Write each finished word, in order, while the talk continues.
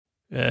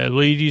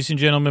Ladies and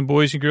gentlemen,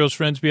 boys and girls,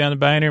 friends beyond the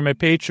binary, my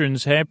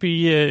patrons,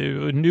 happy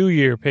New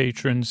Year,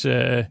 patrons.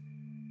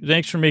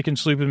 Thanks for making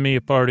Sleep With Me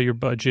a part of your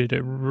budget. I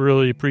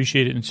really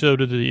appreciate it, and so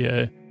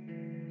do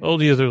all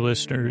the other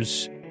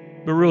listeners.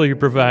 But really, you're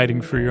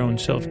providing for your own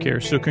self-care,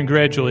 so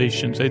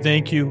congratulations. I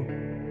thank you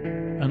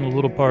on the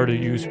little part of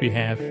you's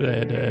behalf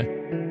that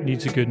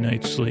needs a good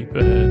night's sleep.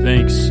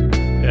 Thanks.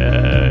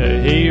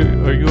 Hey,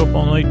 are you up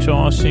all night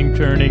tossing,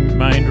 turning,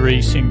 mind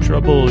racing,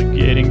 trouble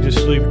getting to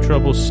sleep,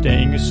 trouble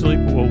staying asleep?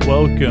 Well,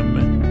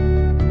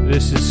 welcome.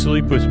 This is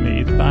Sleep With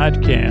Me, the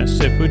podcast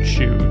that puts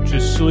you to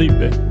sleep.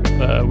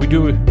 We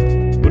do it,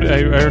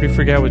 I already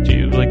forgot what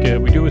you, we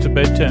do it with a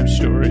bedtime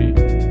story.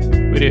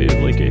 We do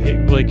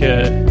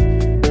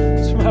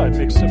somehow I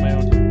mixed up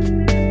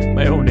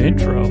my own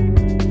intro.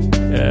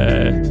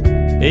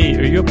 Hey,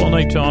 are you up all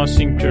night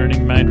tossing,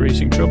 turning, mind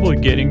racing, trouble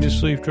getting to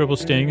sleep, trouble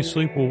staying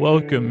asleep? Well,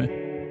 welcome.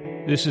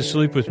 This is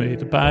Sleep With Me,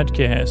 the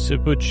podcast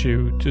that puts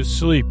you to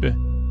sleep.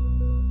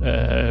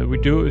 We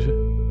do it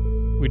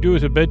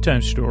with a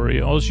bedtime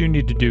story. All you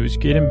need to do is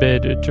get in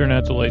bed, turn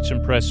out the lights,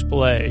 and press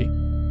play.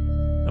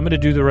 I'm going to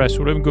do the rest.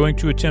 What I'm going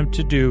to attempt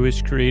to do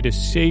is create a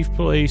safe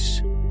place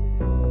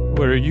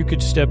where you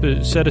could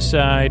set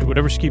aside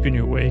whatever's keeping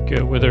you awake,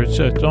 whether it's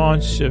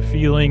thoughts,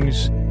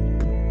 feelings,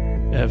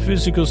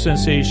 physical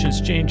sensations,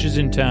 changes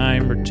in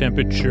time or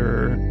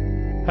temperature,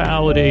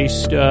 holiday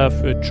stuff,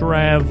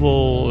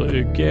 travel,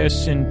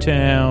 guests in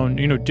town,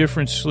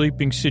 different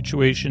sleeping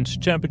situations,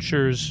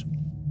 temperatures,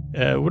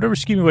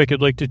 whatever's keeping you awake.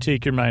 I'd like to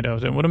take your mind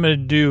out. And what I'm going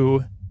to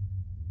do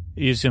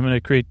is I'm going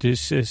to create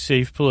this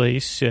safe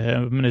place.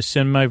 I'm going to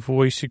send my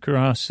voice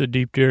across the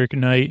deep, dark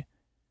night.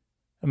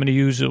 I'm going to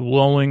use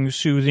lulling,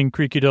 soothing,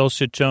 creaky,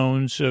 dulcet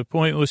tones,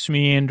 pointless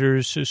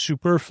meanders,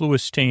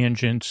 superfluous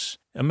tangents.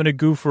 I'm going to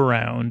goof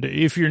around.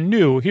 If you're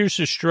new, here's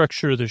the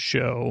structure of the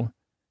show.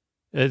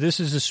 This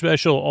is a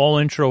special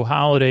all-intro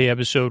holiday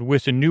episode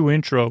with a new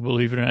intro,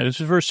 believe it or not. This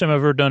is the first time I've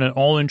ever done an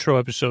all-intro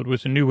episode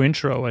with a new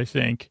intro, I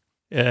think.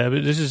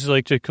 But this is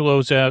like to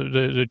close out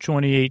the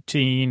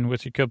 2018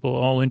 with a couple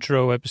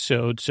all-intro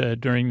episodes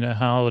during the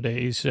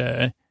holidays.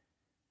 And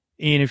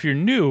if you're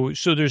new,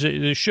 so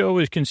the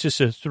show consists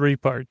of three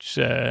parts.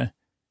 The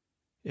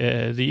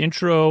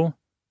intro,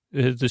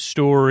 the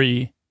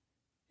story,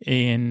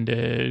 and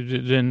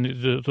then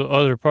the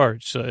other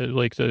parts,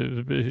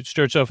 it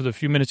starts off with a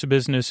few minutes of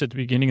business at the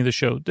beginning of the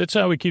show. That's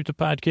how we keep the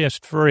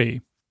podcast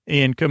free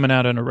and coming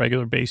out on a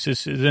regular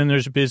basis. Then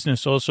there's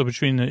business also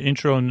between the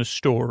intro and the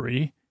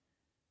story.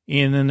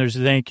 And then there's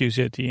thank yous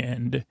at the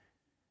end.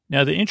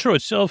 Now, the intro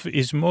itself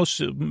is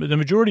the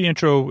majority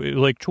intro,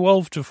 like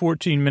 12 to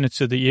 14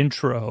 minutes of the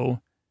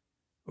intro,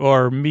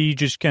 are me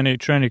just kind of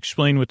trying to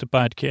explain what the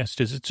podcast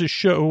is. It's a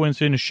show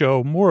within a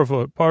show, more of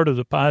a part of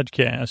the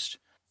podcast.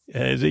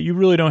 That you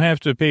really don't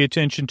have to pay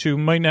attention to,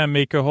 might not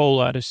make a whole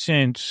lot of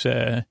sense.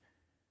 But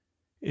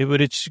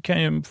it's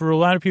kind of, for a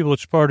lot of people,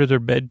 it's part of their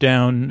bed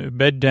down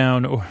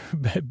or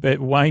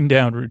wind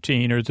down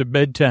routine or the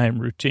bedtime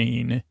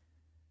routine.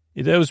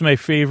 That was my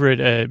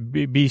favorite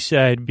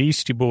B-side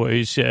Beastie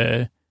Boys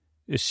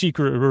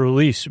secret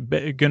release,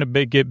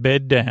 Gonna Get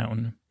Bed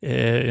Down.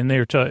 And they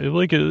were talking,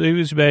 it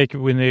was back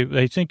when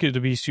I think the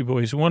Beastie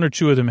Boys, one or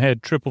two of them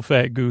had triple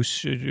fat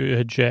goose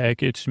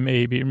jackets,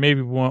 maybe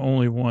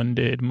only one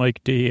did,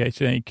 Mike D, I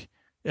think.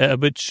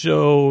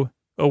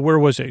 Where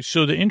was I?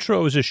 So the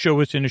intro is a show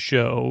within a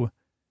show.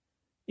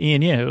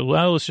 And yeah, a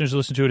lot of listeners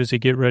listen to it as they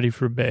get ready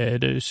for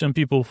bed. Some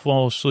people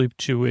fall asleep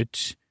to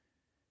it.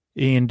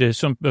 And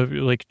some, 2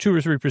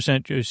 or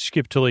 3%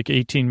 skip to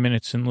 18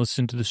 minutes and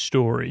listen to the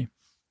story.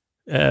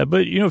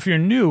 But, if you're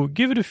new,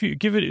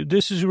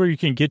 this is where you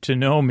can get to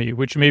know me,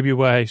 which may be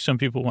why some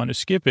people want to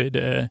skip it.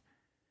 But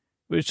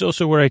it's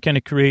also where I kind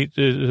of create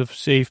the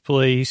safe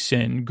place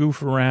and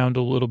goof around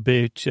a little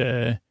bit.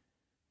 I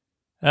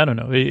don't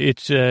know.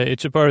 It's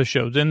a part of the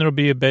show. Then there'll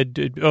be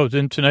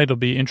then tonight will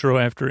be intro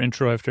after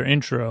intro after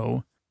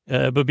intro.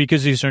 But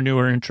because these are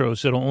newer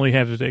intros, it'll only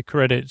have the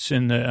credits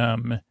in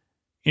the,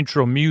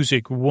 intro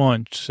music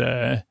once.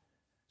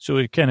 So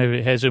it kind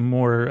of has a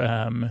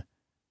more,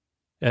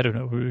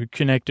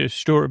 connected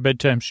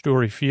bedtime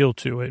story feel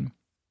to it.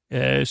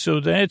 So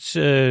that's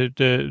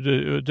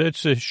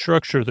that's the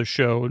structure of the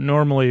show.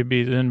 Normally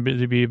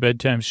it'd be a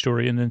bedtime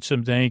story and then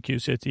some thank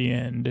yous at the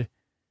end.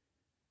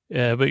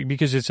 But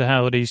because it's a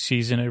holiday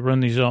season, I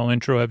run these all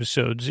intro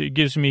episodes. It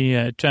gives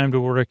me time to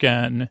work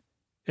on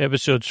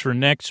episodes for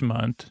next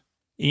month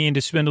and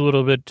to spend a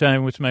little bit of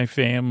time with my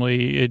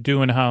family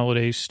doing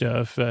holiday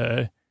stuff.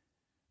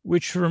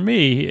 Which for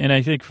me, and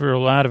I think for a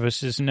lot of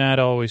us, is not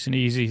always an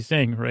easy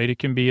thing, right? It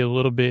can be a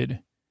little bit,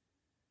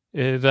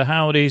 the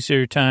holidays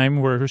are a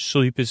time where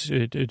sleep is,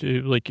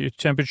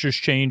 temperature's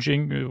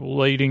changing,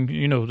 lighting,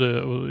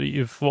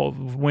 the fall,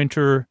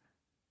 winter,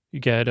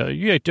 you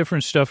got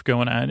different stuff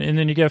going on, and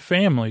then you got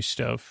family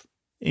stuff,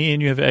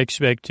 and you have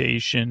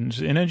expectations,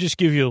 and I just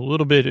give you a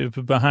little bit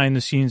of behind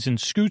the scenes in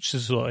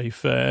Scoots'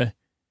 life,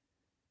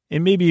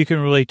 and maybe you can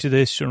relate to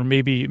this, or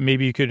maybe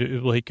you could,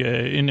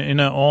 in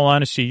all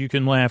honesty, you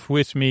can laugh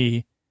with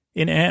me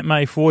and at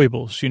my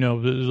foibles,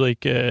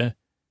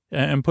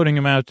 I'm putting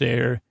them out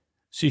there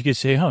so you could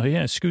say, oh,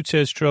 yeah, Scoots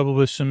has trouble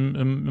with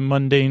some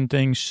mundane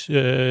things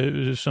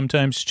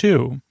sometimes,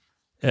 too.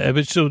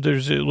 But so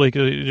there's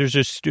there's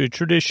this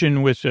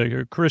tradition with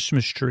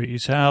Christmas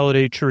trees,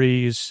 holiday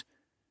trees.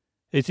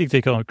 I think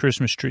they call them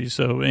Christmas trees.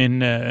 So,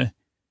 and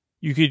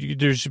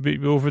there's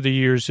over the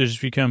years, there's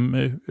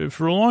become,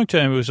 for a long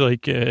time, it was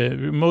like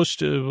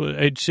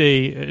I'd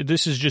say,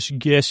 this is just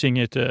guessing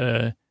at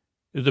the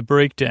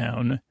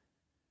breakdown,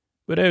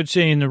 but I would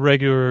say in the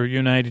regular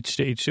United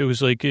States, it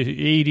was like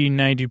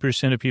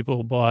 80-90% of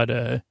people bought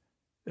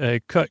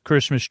cut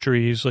Christmas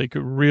trees, like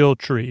real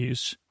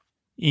trees.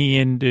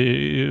 And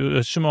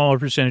a smaller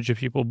percentage of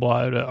people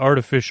bought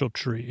artificial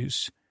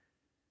trees.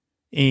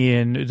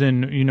 And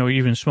then,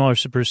 even smaller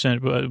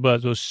percent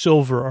bought those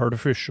silver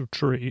artificial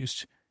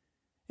trees.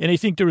 And I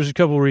think there was a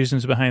couple of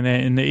reasons behind that.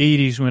 In the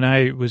 80s, when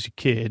I was a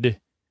kid,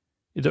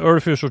 the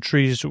artificial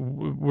trees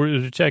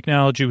the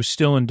technology was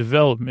still in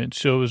development.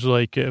 So it was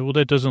like, well,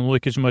 that doesn't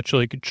look as much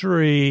like a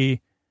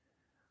tree,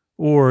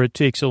 or it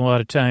takes a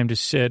lot of time to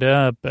set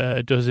up.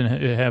 It doesn't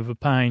have a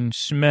pine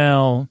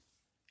smell.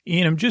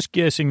 And I'm just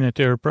guessing that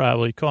they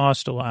probably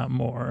cost a lot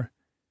more.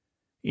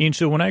 And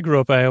so when I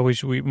grew up, we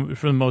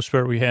for the most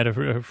part, we had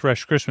a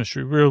fresh Christmas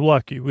tree. We were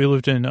lucky. We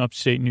lived in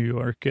upstate New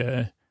York.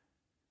 And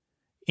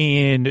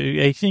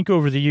I think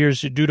over the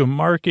years, due to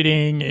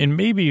marketing and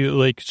maybe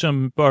like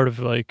some part of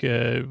like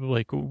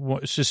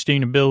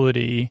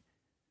sustainability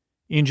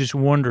and just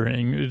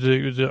wondering,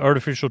 the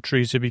artificial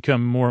trees have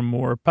become more and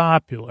more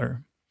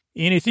popular.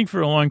 And I think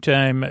for a long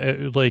time,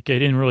 I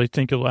didn't really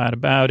think a lot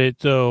about it,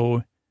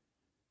 though.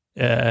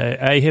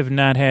 I have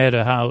not had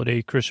a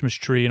holiday Christmas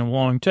tree in a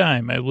long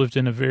time. I lived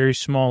in a very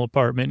small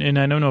apartment, and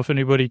I don't know if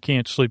anybody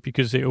can't sleep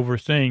because they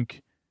overthink.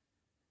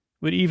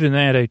 But even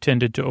that, I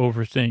tended to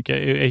overthink.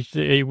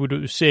 I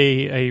would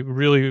say I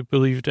really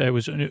believed I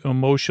was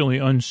emotionally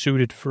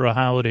unsuited for a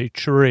holiday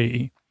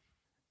tree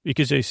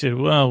because I said,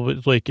 well,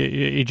 I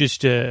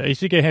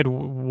think I had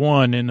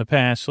one in the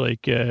past,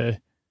 like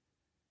 8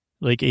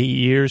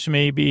 years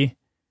maybe.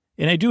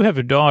 And I do have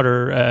a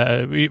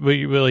daughter,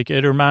 we like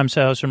at her mom's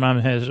house. Her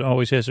mom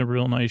always has a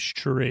real nice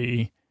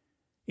tree.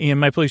 And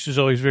my place was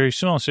always very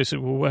small. So I said,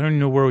 well, I don't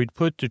know where we'd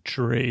put the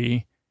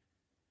tree.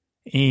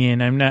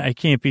 And I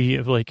can't be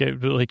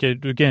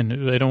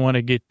again, I don't want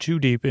to get too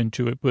deep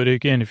into it. But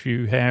again, if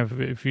you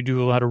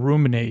do a lot of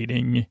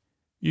ruminating,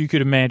 you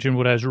could imagine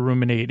what I was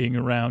ruminating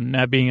around,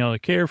 not being able to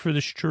care for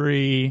this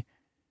tree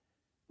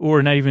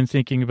or not even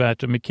thinking about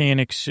the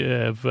mechanics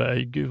of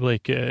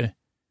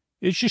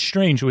it's just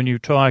strange when you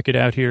talk it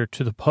out here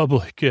to the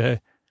public.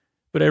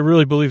 But I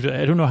really believe that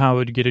I don't know how I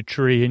would get a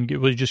tree and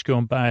just go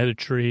and buy the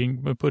tree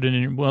and put it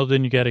in. Well,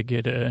 then you got to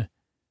get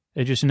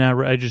I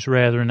just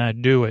rather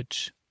not do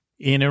it.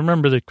 And I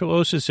remember the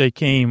closest I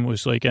came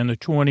was like in the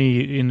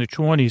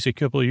 20s a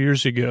couple of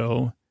years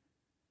ago.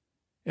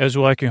 I was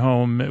walking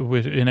home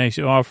and I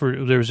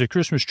offered, there was a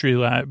Christmas tree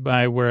lot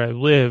by where I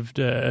lived,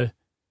 and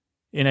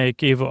I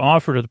gave an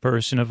offer to the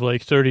person of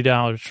like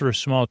 $30 for a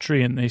small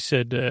tree, and they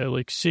said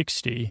like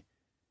 $60.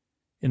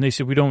 And they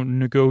said, we don't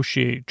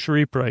negotiate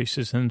tree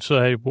prices. And so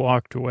I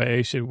walked away.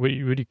 I said,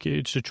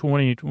 it's a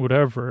 20,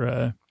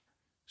 whatever.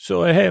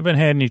 So I haven't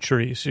had any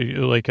trees,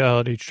 like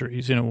holiday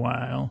trees, in a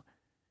while.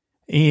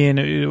 And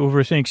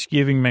over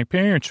Thanksgiving, my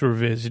parents were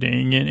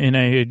visiting, and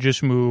I had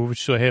just moved,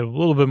 so I had a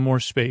little bit more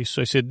space.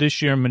 So I said, this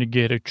year I'm going to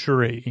get a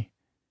tree.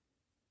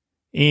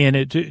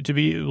 And to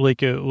be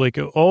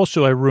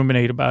also I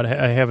ruminate about,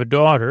 I have a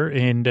daughter,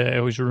 and I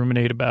always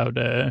ruminate about,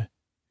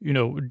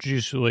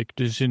 just like,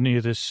 does any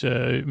of this,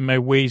 my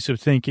ways of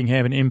thinking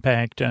have an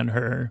impact on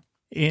her?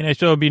 And I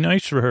thought it'd be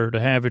nice for her to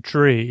have a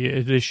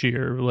tree this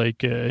year,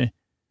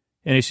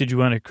 and I said, you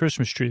want a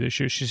Christmas tree this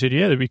year? She said,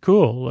 yeah, that'd be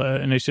cool.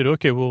 And I said,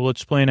 okay, well,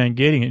 let's plan on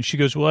getting it. And she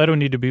goes, well, I don't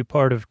need to be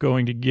part of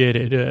going to get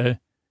it.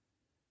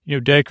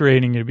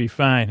 Decorating it would be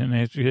fine. And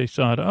I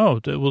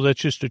thought,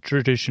 that's just a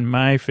tradition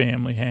my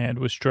family had,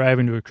 was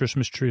driving to a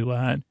Christmas tree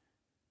lot.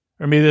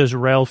 Or maybe there's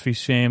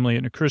Ralphie's family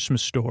in A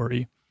Christmas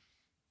Story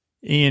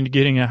and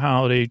getting a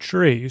holiday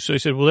tree. So I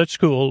said, well, that's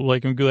cool.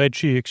 Like, I'm glad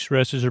she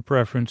expresses her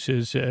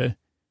preferences.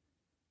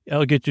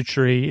 I'll get the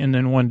tree, and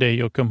then one day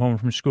you'll come home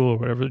from school or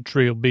whatever, the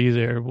tree will be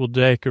there. We'll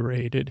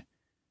decorate it.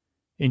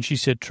 And she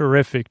said,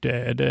 terrific,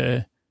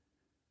 Dad.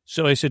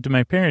 So I said to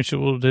my parents,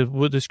 well,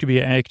 this could be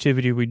an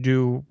activity we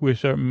do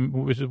with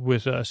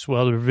us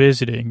while they're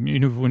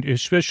visiting.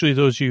 Especially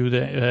those of you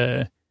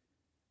that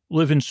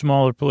live in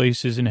smaller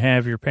places and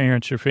have your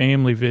parents or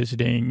family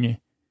visiting,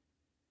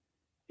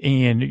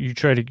 and you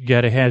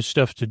got to have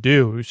stuff to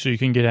do so you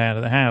can get out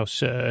of the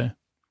house.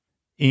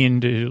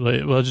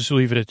 I'll just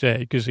leave it at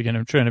that, because again,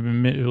 I'm trying to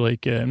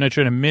I'm not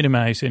trying to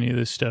minimize any of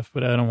this stuff,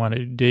 but I don't want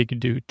to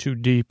dig too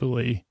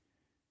deeply,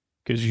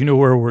 because you know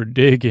where we're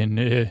digging.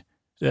 The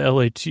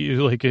LAT,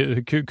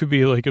 it could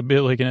be like a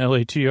bit like an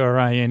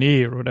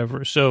LATRINE or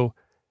whatever. So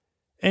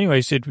anyway,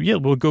 I said, yeah,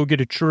 we'll go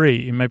get a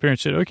tree. And my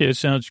parents said, okay, that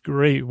sounds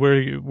great. Where are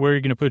you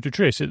going to put the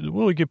tree? I said,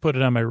 well, we could put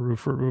it on my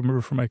roof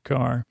of my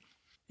car.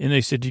 And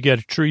they said, you got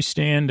a tree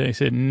stand? I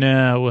said,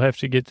 no, we'll have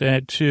to get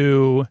that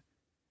too.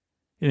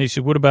 And they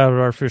said, what about an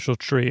artificial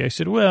tree? I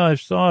said, well,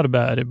 I've thought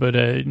about it, but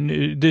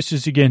this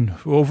is, again,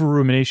 over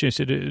rumination. I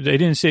said, I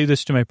didn't say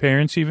this to my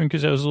parents even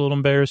because I was a little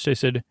embarrassed. I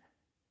said,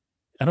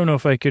 I don't know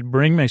if I could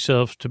bring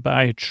myself to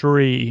buy a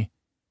tree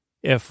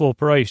at full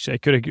price. I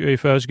could,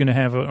 if I was going to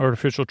have an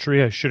artificial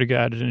tree, I should have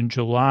got it in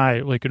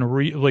July, like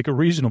a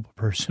reasonable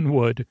person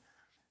would.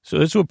 So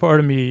that's what part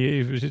of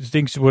me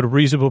thinks what a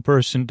reasonable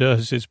person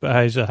does is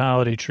buys a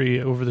holiday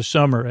tree over the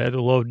summer at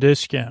a low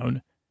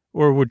discount.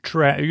 Or would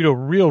try,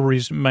 real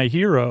reason, my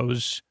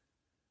heroes,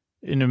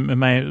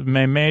 my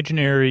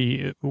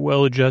imaginary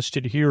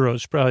well-adjusted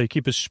heroes probably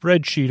keep a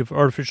spreadsheet of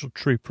artificial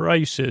tree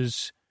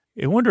prices.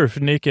 I wonder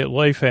if Nick at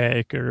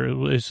Lifehack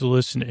is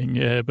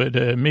listening, but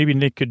maybe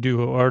Nick could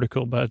do an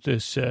article about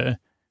this,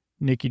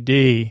 Nicky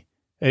D.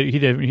 I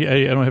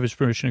don't have his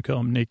permission to call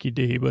him Nicky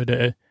D, but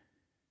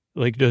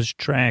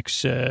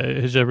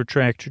has ever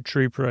tracked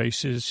tree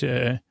prices,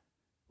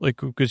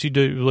 because he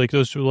did, like,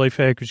 those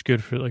Lifehack is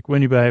good for, like,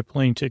 when you buy a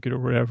plane ticket or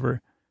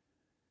whatever,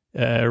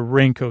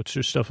 raincoats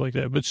or stuff like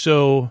that. But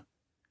so,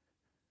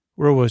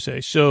 where was I?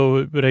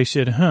 So, but I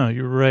said,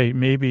 you're right,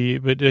 maybe.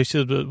 But I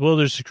said, well,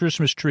 there's a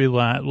Christmas tree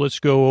lot. Let's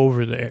go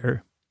over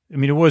there. I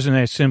mean, it wasn't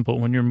that simple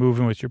when you're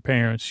moving with your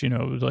parents,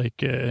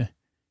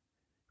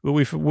 but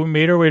we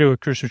made our way to a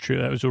Christmas tree.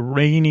 That was a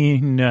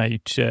rainy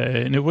night.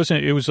 And it was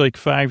like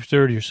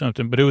 5:30 or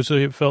something, but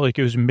it felt like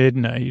it was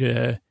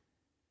midnight.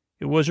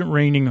 It wasn't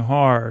raining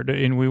hard,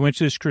 and we went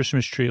to this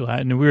Christmas tree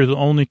lot, and we were the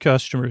only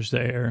customers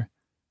there.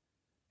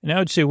 And I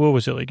would say, what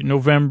was it, like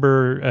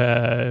November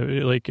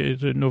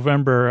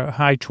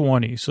high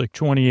 20s, like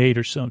 28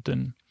 or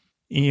something.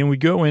 And we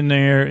go in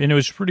there, and it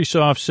was pretty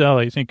soft sell,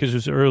 I think, because it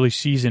was early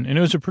season. And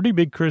it was a pretty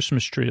big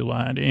Christmas tree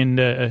lot, and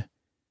there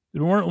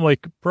weren't,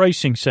 like,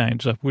 pricing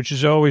signs up, which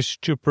is always,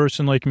 to a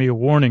person like me, a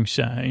warning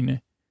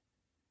sign.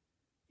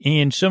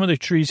 And some of the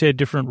trees had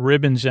different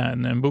ribbons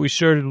on them, but we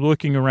started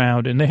looking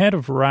around, and they had a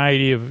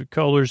variety of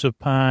colors of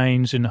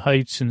pines and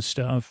heights and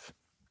stuff.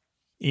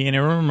 And I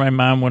remember my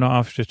mom went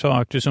off to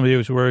talk to somebody who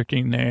was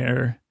working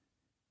there,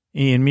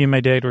 and me and my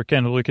dad were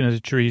kind of looking at the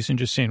trees and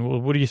just saying,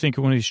 well, what do you think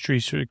of one of these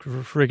trees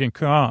friggin'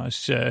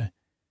 costs? And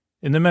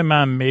then my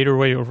mom made her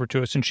way over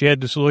to us, and she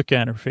had this look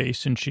on her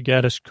face, and she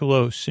got us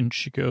close, and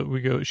she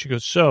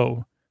goes,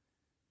 so...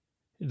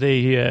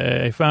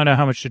 I found out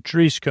how much the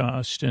trees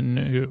cost,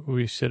 and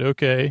we said,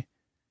 okay.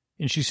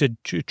 And she said,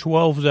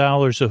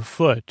 $12 a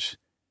foot.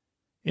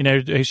 And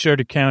I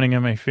started counting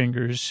on my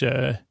fingers,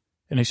 and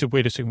I said,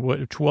 wait a second,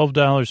 what,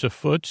 $12 a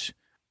foot?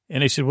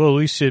 And I said, well, at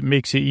least it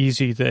makes it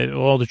easy that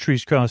all the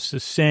trees cost the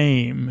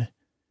same.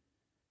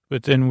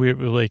 But then we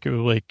were like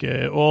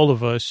all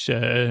of us,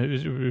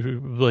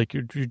 internally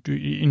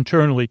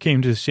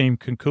came to the same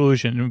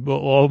conclusion.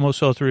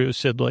 Almost all three of us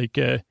said,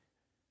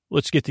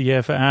 let's get the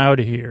F out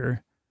of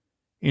here.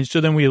 And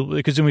so then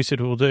we said,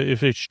 well,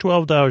 if it's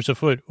 $12 a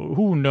foot,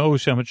 who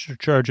knows how much they're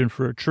charging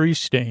for a tree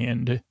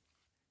stand?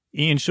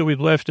 And so we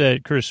left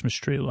that Christmas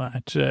tree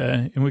lot,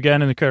 and we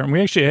got in the car, and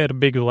we actually had a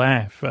big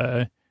laugh,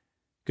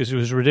 because it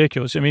was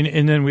ridiculous. I mean,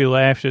 and then we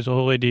laughed at the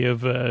whole idea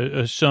of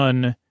a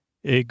son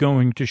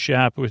going to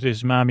shop with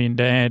his mommy and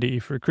daddy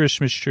for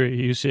Christmas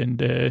trees,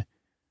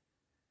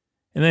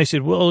 and I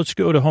said, well, let's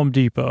go to Home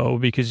Depot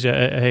because I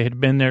had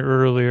been there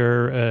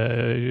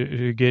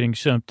earlier getting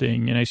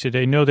something. And I said,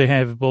 I know they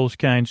have both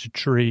kinds of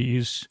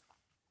trees.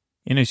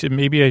 And I said,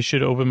 maybe I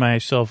should open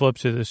myself up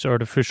to this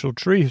artificial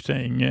tree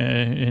thing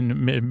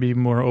and be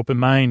more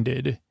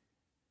open-minded.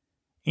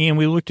 And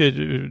we looked at,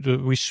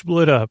 we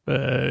split up.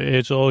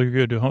 It's all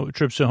good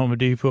trips to Home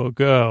Depot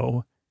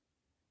go.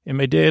 And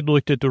my dad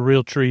looked at the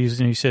real trees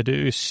and he said,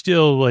 it was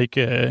still like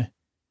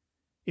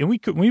and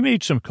we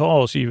made some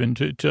calls even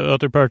to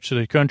other parts of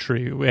the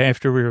country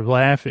after we were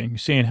laughing,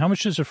 saying, how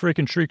much does a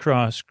freaking tree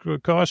cost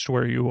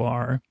where you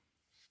are?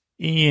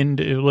 And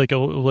like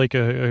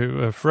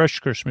a fresh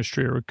Christmas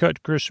tree or a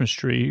cut Christmas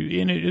tree.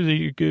 And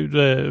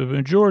the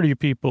majority of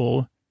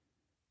people,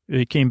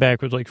 they came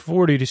back with like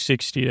 $40 to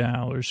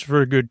 $60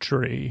 for a good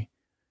tree.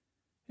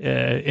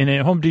 And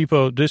at Home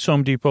Depot, this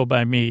Home Depot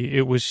by me,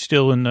 it was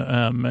still in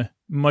the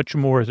much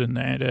more than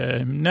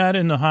that. Not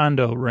in the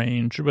Hondo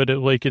range, but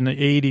like in the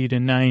 80 to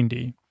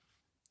 90.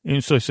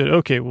 And so I said,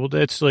 okay, well,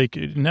 that's like,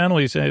 not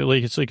only is that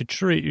like, it's like a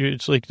tree,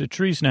 it's like the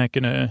tree's not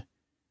going to,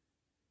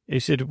 I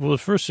said, well,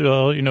 first of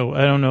all, I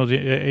don't know,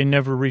 I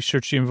never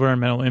researched the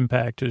environmental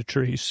impact of the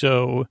tree.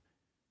 So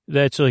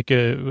that's like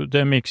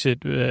that makes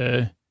it,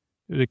 the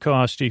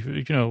cost, I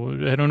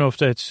don't know if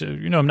that's,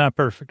 I'm not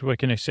perfect. What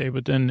can I say?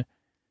 But then,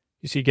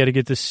 you see, you got to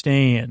get the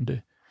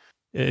stand.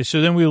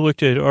 So then we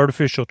looked at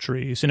artificial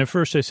trees. And at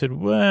first I said,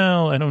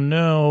 well, I don't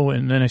know.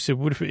 And then I said,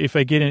 what if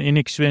I get an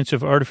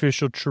inexpensive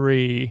artificial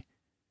tree?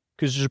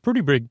 Because there's a pretty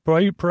big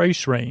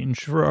price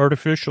range for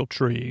artificial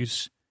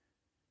trees.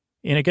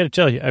 And I got to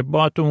tell you, I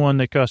bought the one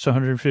that cost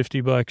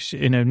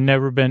 $150 and I've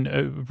never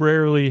been,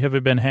 rarely have I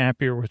been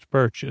happier with the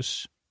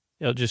purchase.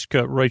 I'll just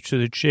cut right to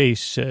the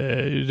chase.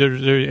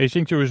 I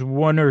think there was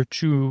one or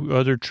two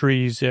other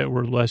trees that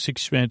were less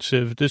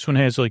expensive. This one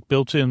has like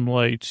built-in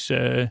lights,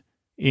 and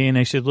And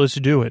I said, let's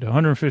do it.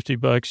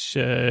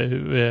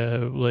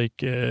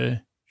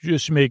 $150,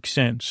 just makes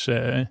sense.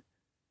 And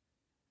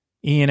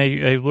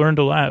I learned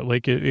a lot.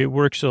 Like it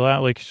works a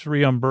lot like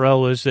 3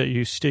 umbrellas that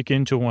you stick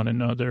into one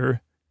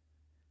another.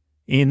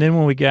 And then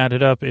when we got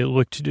it up, it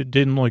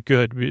didn't look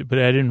good, but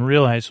I didn't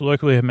realize.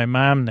 Luckily, I had my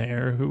mom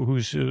there,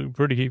 who's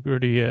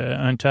pretty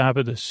on top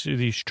of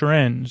these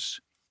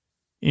trends.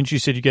 And she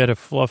said, you got to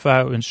fluff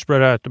out and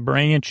spread out the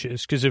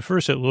branches. Because at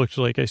first it looked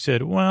like, I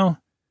said, well,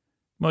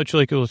 much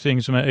like all the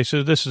things, I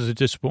said, this is a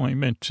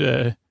disappointment.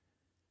 But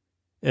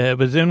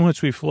then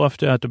once we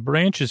fluffed out the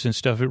branches and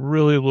stuff, it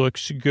really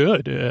looks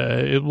good.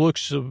 It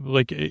looks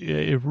like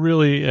it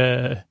really,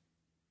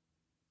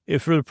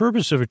 if for the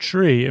purpose of a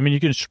tree, I mean, you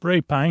can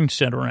spray pine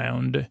scent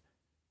around.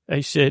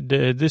 I said,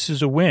 this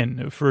is a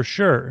win for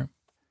sure.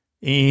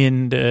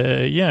 And,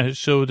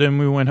 so then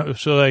we went,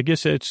 so I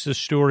guess that's the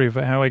story of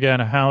how I got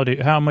a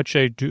holiday, how much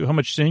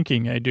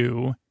thinking I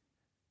do.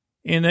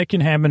 And that can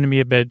happen to me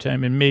at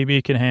bedtime, and maybe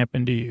it can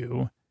happen to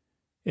you.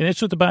 And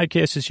that's what the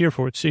podcast is here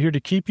for. It's here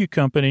to keep you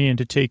company and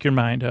to take your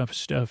mind off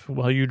stuff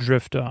while you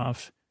drift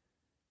off.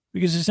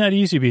 Because it's not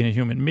easy being a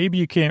human. Maybe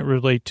you can't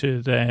relate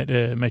to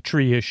that, my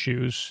tree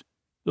issues.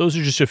 Those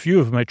are just a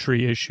few of my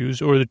tree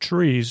issues, or the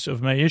trees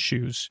of my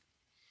issues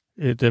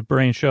that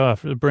branch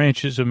off, the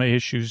branches of my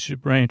issues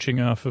branching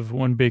off of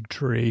one big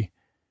tree.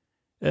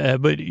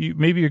 But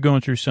maybe you're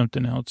going through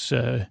something else.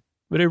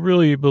 But I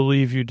really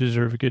believe you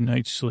deserve a good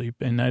night's sleep,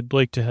 and I'd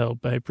like to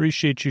help. I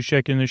appreciate you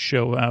checking this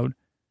show out.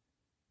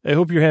 I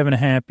hope you're having a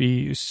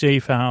happy,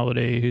 safe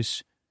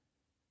holidays,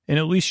 and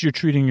at least you're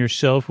treating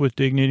yourself with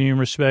dignity and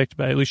respect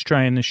by at least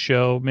trying this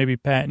show, maybe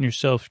patting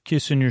yourself,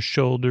 kissing your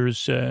shoulders.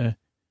 So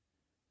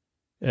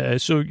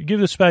give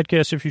this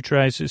podcast a few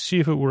tries to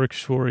see if it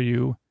works for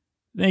you.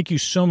 Thank you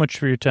so much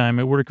for your time.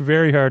 I work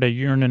very hard. I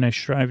yearn and I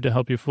strive to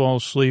help you fall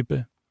asleep.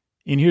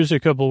 And here's a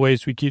couple of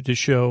ways we keep the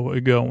show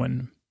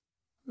going.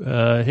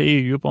 Hey,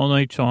 you up all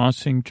night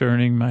tossing,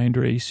 turning, mind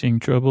racing,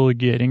 trouble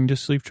getting to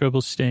sleep,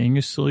 trouble staying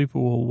asleep?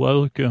 Well,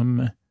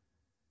 welcome.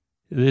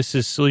 This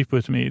is Sleep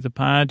With Me, the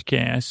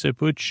podcast that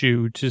puts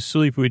you to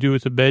sleep. We do it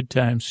with a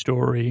bedtime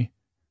story.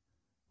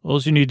 All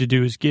you need to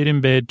do is get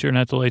in bed, turn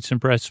out the lights, and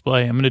press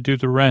play. I'm going to do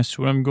the rest.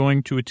 What I'm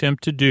going to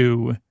attempt to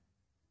do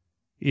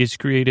is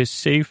create a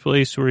safe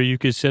place where you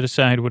can set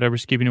aside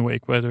whatever's keeping you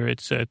awake, whether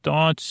it's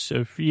thoughts,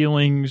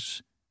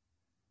 feelings,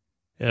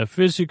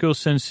 physical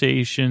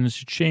sensations,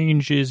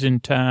 changes in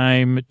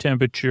time,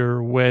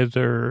 temperature,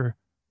 weather,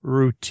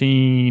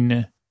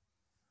 routine,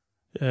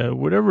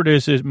 whatever it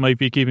is that might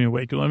be keeping you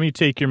awake. Let me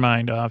take your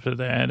mind off of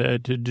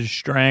that to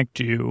distract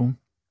you.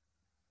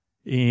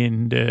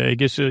 And I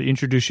guess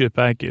introduce you to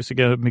the podcast. I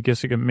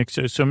guess I got to mix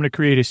it. So I'm going to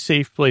create a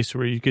safe place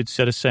where you could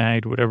set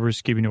aside whatever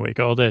is keeping you awake,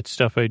 all that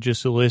stuff I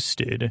just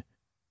listed.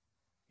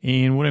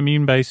 And what I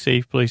mean by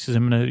safe place is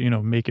I'm going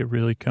to, make it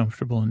really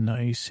comfortable and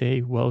nice.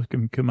 Hey,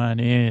 welcome, come on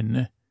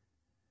in.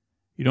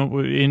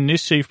 In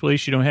this safe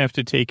place, you don't have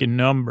to take a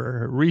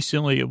number.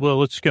 Recently,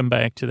 let's come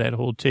back to that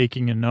whole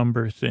taking a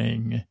number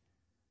thing.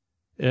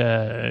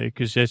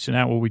 Because that's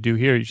not what we do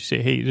here. You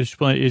say, hey,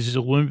 there's a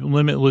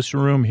limitless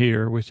room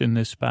here within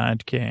this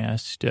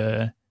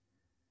podcast.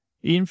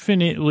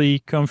 Infinitely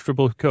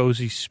comfortable,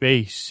 cozy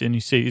space. And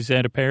you say, is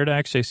that a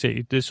paradox? I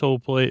say, this whole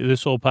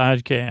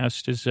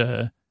podcast is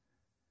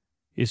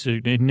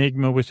an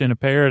enigma within a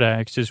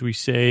paradox, as we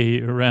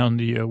say around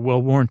the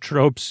well-worn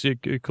tropes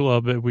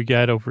club that we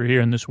got over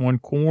here in this one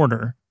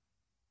corner.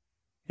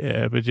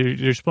 Yeah, but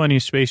there's plenty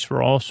of space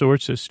for all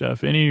sorts of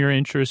stuff. Any of your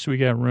interests, we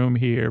got room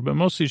here, but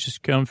mostly it's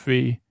just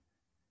comfy.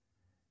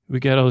 We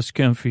got all this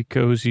comfy,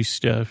 cozy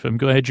stuff. I'm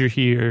glad you're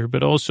here.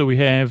 But also we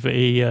have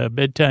a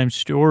bedtime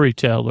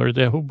storyteller.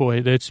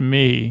 That's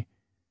me.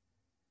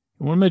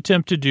 And what I'm going to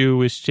attempt to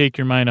do is take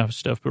your mind off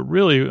stuff, but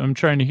really I'm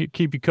trying to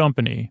keep you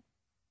company.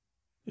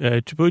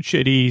 To put you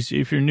at ease,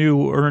 if you're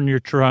new, earn your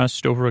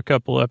trust over a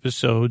couple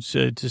episodes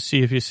to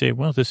see if you say,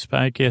 well, this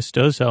podcast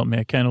does help me.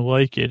 I kind of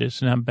like it.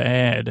 It's not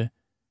bad.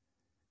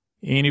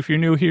 And if you're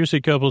new, here's a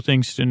couple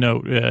things to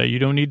note. You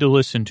don't need to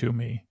listen to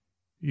me.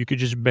 You could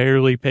just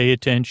barely pay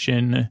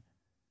attention,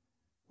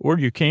 or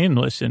you can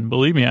listen.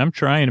 Believe me, I'm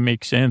trying to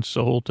make sense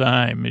the whole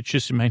time. It's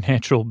just my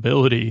natural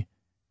ability,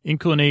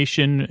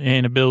 inclination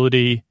and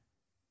ability,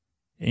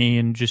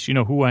 and just,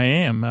 who I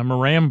am. I'm a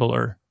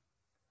rambler.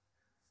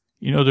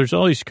 There's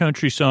all these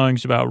country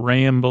songs about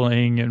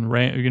rambling and,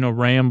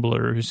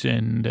 ramblers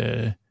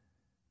and,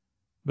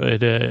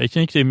 but I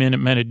think they meant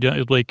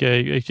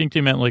I think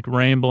they meant like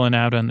rambling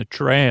out on the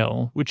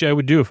trail, which I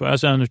would do. If I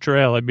was on the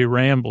trail, I'd be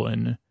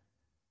rambling.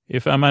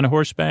 If I'm on a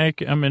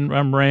horseback,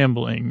 I'm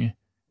rambling,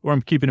 or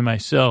I'm keeping to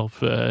myself.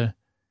 But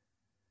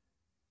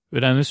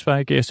on this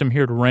podcast, I'm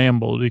here to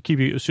ramble, to keep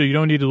you, so you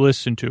don't need to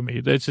listen to me.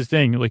 That's the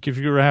thing. Like if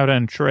you're out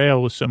on a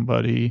trail with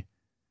somebody,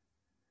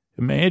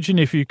 imagine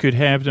if you could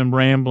have them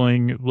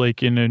rambling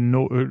like in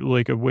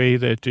a way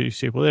that you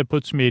say, well, that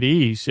puts me at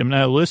ease. I'm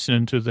not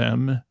listening to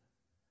them.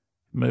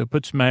 It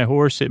puts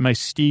my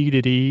steed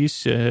at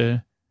ease.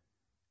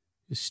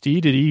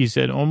 Steed at ease.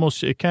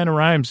 It kind of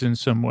rhymes in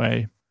some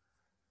way.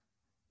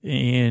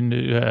 And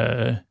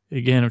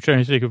Again, I'm trying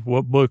to think of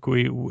what book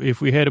if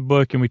we had a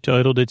book and we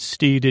titled it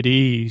Steed at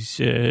Ease,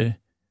 I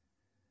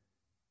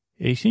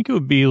think it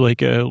would be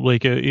like,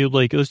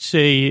 let's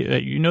say,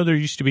 there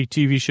used to be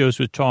TV shows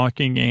with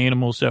talking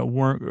animals that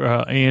weren't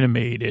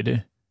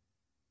animated.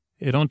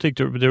 I don't think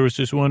there was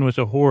this one with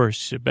a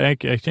horse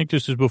back. I think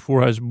this is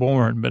before I was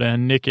born, but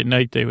on Nick at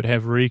Night, they would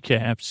have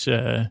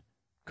recaps,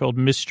 called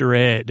Mr.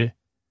 Ed.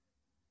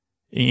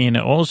 And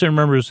all I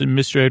remember was that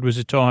Mr. Ed was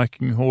a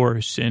talking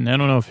horse. And I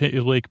don't know if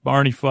like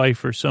Barney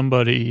Fife or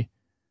somebody,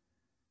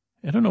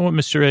 I don't know what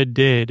Mr. Ed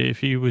did, if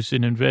he was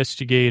an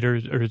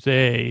investigator or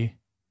they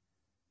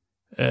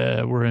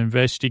were an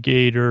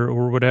investigator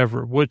or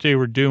whatever, what they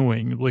were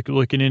doing, like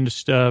looking into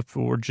stuff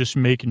or just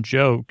making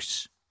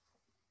jokes.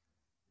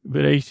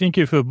 But I think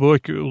if a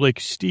book like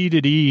Steed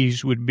at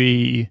Ease would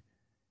be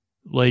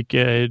like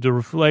the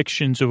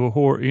reflections of a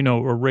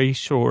a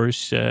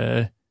racehorse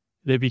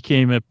that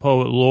became a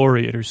poet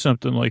laureate or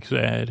something like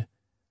that,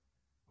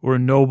 or a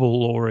Nobel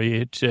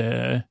laureate,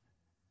 or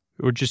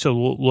just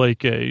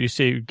you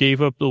say,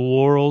 gave up the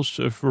laurels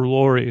for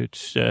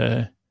laureates.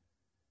 That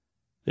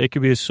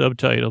could be a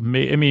subtitle. I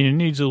mean, it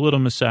needs a little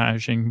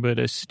massaging, but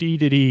a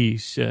Steed at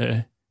Ease.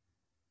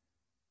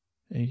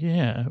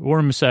 Yeah, or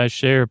a massage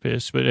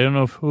therapist, but I don't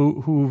know if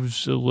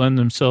hooves lend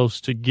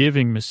themselves to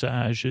giving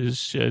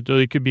massages. Though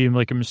it could be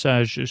like a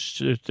massage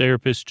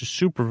therapist to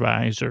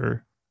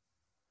supervisor.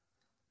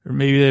 Or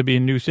maybe that'd be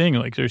a new thing,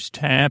 like there's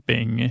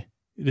tapping.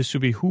 This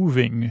would be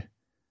hooving.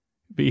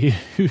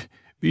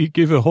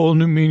 Give a whole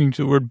new meaning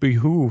to the word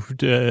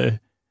behooved.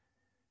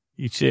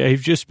 You'd say,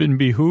 I've just been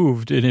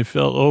behooved, and it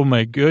felt, oh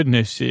my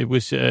goodness, it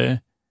was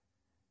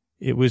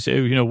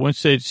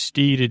once that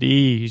Steed at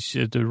Ease,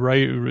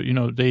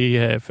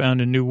 they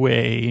found a new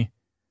way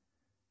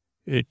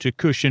to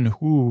cushion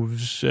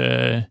hooves,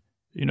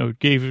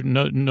 gave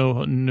no,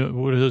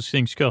 what are those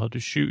things called?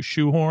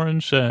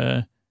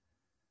 Shoehorns,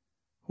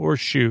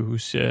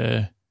 horseshoes.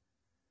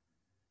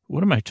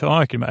 What am I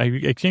talking about?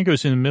 I think I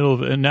was in the middle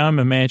of, and now I'm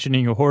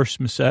imagining a horse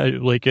massage,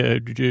 like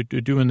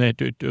doing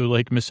that,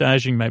 like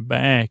massaging my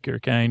back or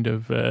kind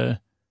of, like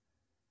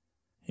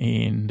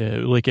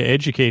an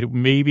educator.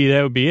 Maybe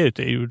that would be it.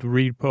 They would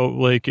read,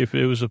 like if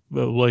it was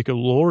like a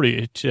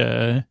laureate,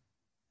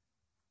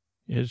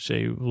 it's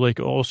like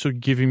also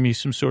giving me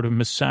some sort of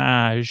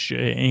massage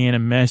and a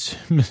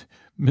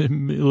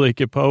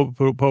like a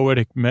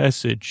poetic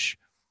message.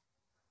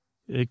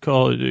 They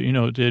call it,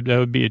 that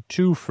would be a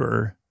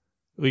twofer.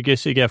 I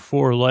guess they got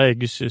 4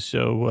 legs,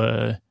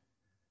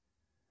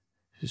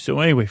 so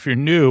anyway, if you're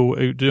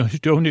new,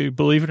 don't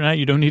believe it or not,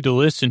 you don't need to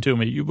listen to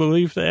me. You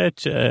believe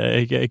that?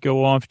 I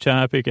go off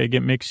topic, I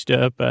get mixed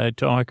up, I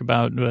talk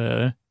about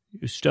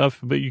stuff,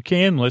 but you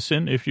can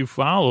listen if you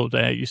follow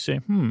that. You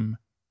say, how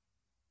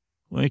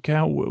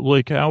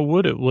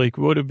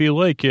would it be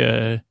like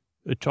a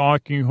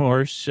talking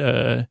horse?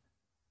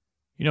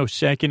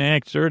 Second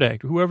act, third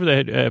act. Whoever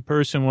that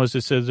person was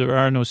that says there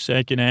are no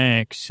second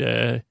acts.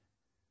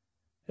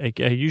 I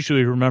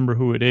usually remember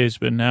who it is,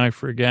 but now I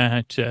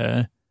forgot.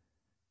 You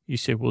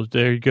say, well,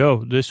 there you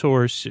go. This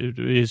horse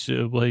is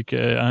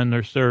on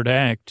their third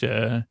act.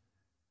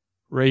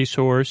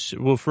 Racehorse.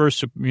 Well,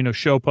 first,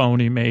 show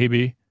pony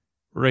maybe.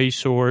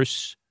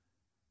 Racehorse.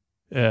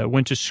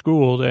 Went to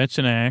school. That's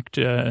an act.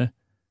 Then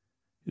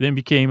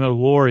became a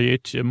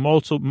laureate, a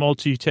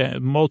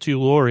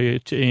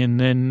multi-laureate,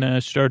 and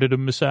then started a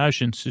massage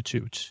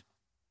institute.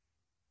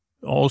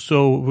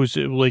 Also was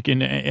like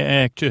in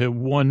act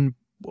 1.B.C.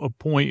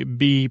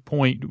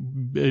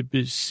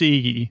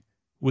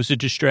 was a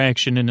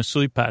distraction in a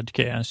sleep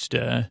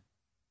podcast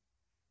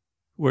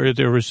where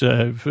there was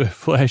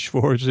flash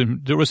forwards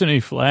and there wasn't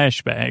any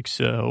flashbacks.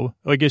 So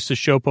I guess the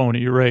show pony,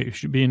 you're right, it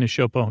should be in the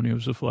show pony. It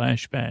was a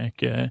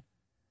flashback.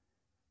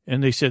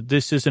 And they said,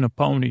 this isn't a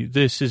pony.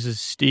 This is a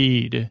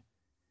steed.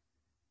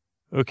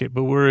 Okay,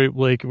 but we're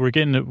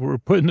putting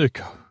the,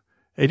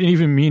 I didn't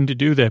even mean to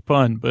do that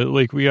pun, but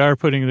like we are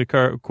putting the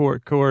cart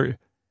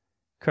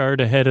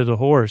ahead of the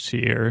horse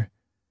here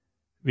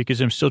because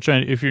I'm still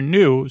trying to, if you're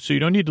new, so you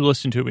don't need to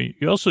listen to me.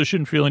 You also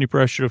shouldn't feel any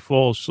pressure to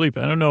fall asleep.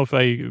 I don't know if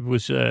I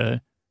was,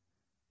 it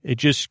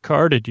just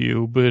carted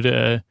you, but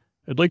I'd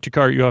like to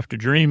cart you off to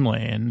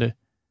dreamland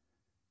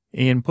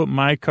and put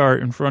my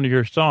cart in front of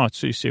your thoughts.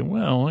 So you say,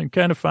 well, I'm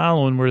kind of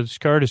following where this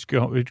cart is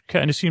going. It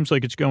kind of seems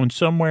like it's going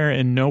somewhere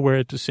and nowhere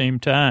at the same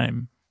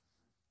time.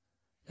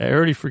 I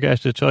already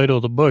forgot the title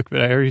of the book,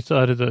 but I already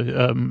thought of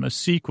a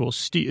sequel, A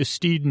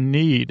Steed in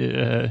Need.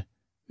 A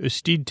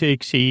Steed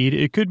Takes Heed.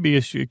 It could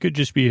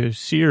just be a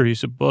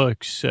series of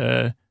books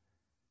that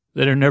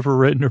are never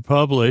written or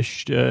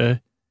published. The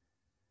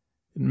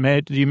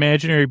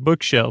Imaginary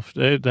Bookshelf.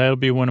 That'll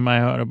be one of my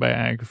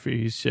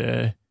autobiographies.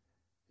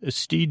 A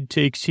Steed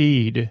Takes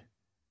Heed.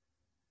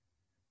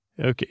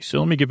 Okay, so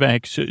let me get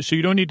back. So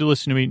you don't need to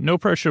listen to me. No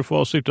pressure to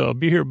fall asleep. I'll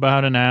be here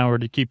about an hour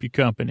to keep you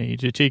company,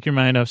 to take your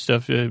mind off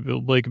stuff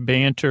like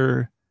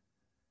banter,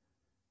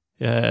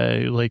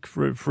 like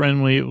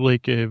friendly,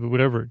 like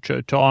whatever,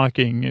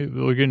 talking.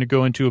 We're going to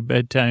go into a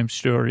bedtime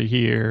story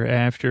here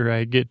after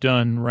I get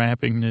done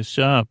wrapping this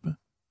up.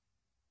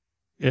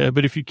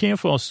 But if you can't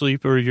fall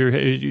asleep or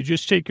you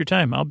just take your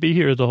time. I'll be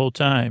here the whole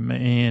time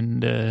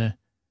and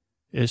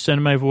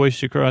send my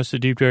voice across the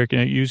deep dark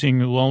night using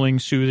lulling,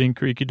 soothing,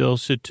 creaky,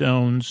 dulcet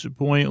tones,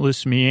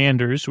 pointless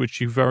meanders,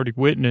 which you've already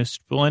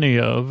witnessed plenty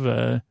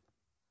of,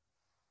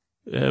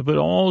 but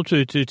all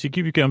to keep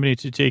you company,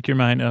 to take your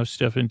mind off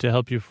stuff and to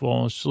help you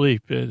fall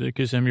asleep,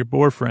 because I'm your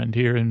boyfriend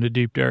here in the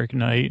deep dark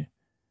night.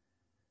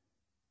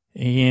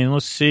 And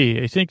let's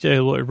see, I think I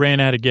ran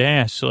out of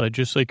gas,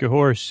 just like a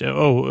horse.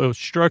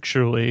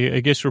 Structurally, I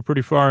guess we're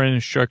pretty far in the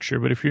structure,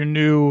 but if you're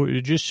new,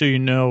 just so you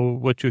know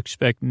what to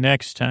expect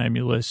next time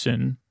you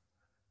listen,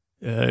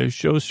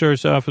 show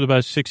starts off with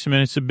about 6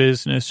 minutes of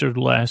business or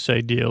less,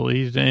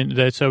 ideally. Then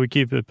that's how we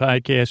keep the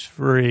podcast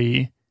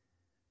free.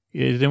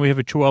 Then we have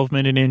a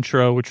 12-minute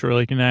intro, which we're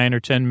like 9 or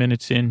 10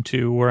 minutes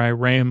into, where I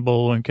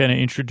ramble and kind of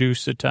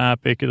introduce the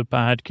topic of the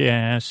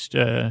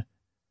podcast,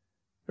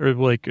 or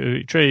like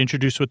try to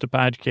introduce what the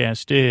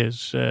podcast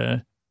is,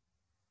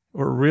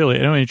 or really,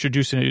 I don't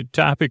introduce it. A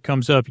topic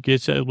comes up, it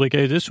gets like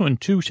this one,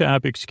 2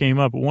 topics came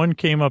up. One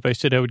came up, I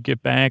said I would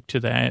get back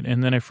to that,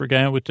 and then I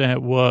forgot what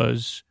that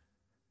was.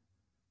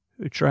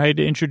 I tried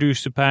to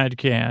introduce the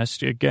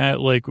podcast. It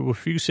got like a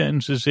few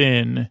sentences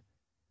in,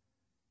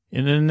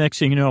 and then the next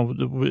thing you know,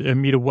 I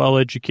meet a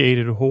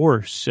well-educated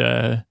horse,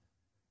 and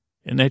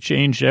that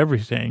changed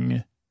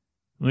everything.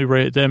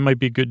 That might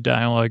be good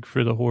dialogue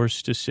for the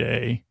horse to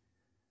say.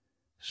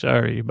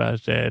 Sorry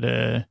about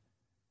that.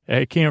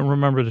 I can't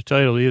remember the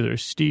title either.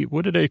 Steed,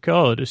 what did I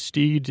call it? A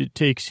steed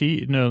takes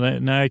heed. No,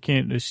 I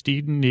can't. A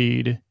steed in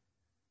need.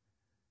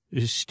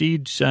 A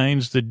steed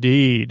signs the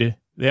deed.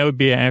 That would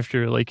be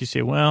after, like you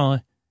say,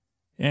 well,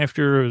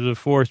 after the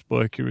 4th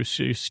book, it was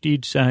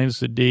Steed signs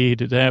the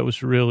deed. That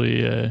was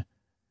really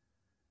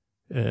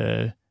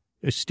a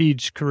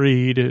Steed's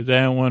Creed.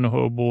 That one,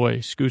 oh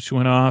boy, Scoots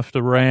went off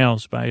the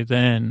rails by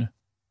then.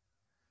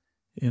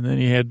 And then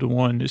he had the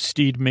one, the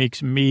Steed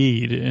Makes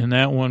Mead, and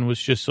that one was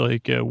just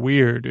like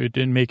weird. It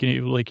didn't make any,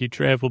 like he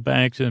traveled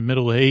back to the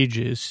Middle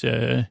Ages,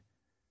 and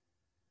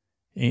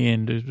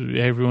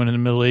everyone in the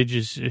Middle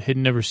Ages had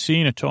never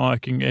seen a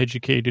talking,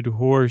 educated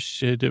horse,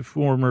 the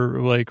former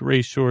like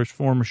racehorse,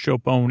 former show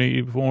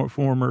pony,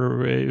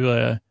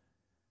 former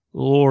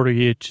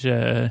laureate.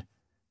 They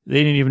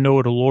didn't even know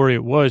what a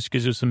laureate was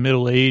because it was the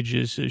Middle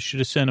Ages. It should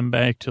have sent them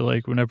back to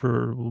like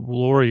whenever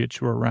laureates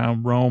were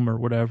around, Rome or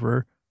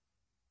whatever.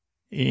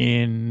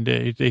 And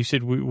they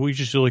said, we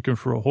just are looking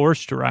for a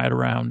horse to ride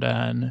around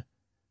on.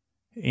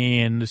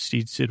 And the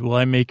steed said, well,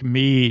 I make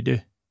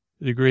mead,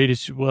 the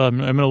greatest. Well, I'm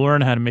going to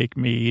learn how to make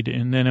mead,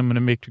 and then I'm going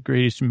to make the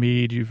greatest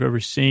mead you've ever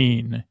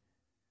seen. And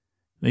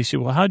they said,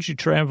 well, how'd you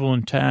travel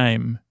in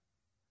time?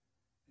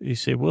 They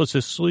said, well, it's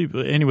asleep.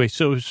 Anyway,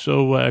 so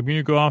I'm going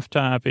to go off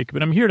topic,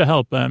 but I'm here to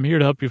help. I'm here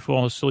to help you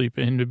fall asleep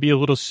and to be a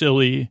little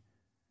silly,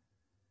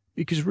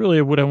 because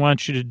really what I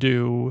want you to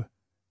do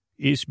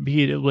is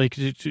be like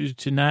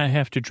to not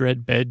have to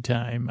dread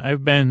bedtime.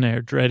 I've been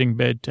there dreading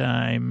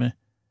bedtime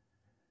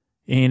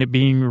and it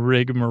being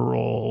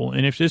rigmarole.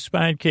 And if this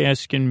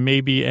podcast can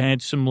maybe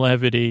add some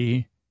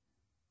levity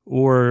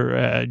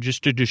or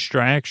just a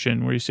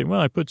distraction where you say,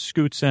 well, I put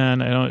Scoots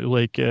on, I don't know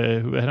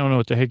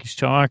what the heck he's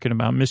talking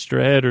about, Mr.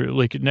 Ed, or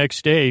like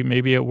next day,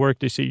 maybe at work,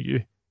 they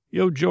say,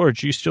 yo,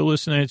 George, you still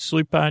listening to that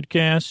sleep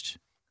podcast?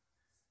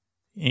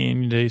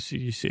 And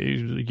you say,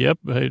 yep,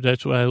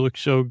 that's why I look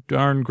so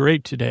darn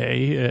great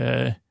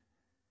today.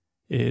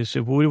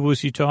 So what was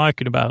he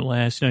talking about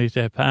last night,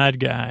 that pod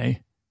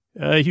guy?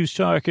 He was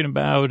talking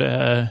about,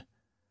 I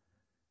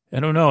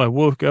don't know, I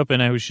woke up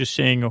and I was just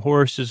saying a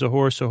horse is a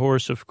horse,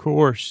 of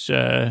course.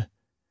 And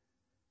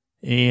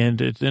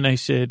then I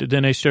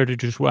started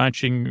just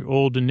watching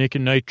old Nick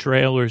and Night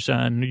trailers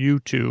on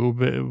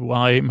YouTube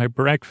while I ate my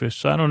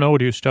breakfast. So I don't know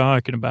what he was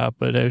talking about,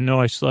 but I know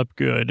I slept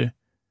good.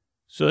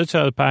 So that's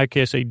how the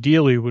podcast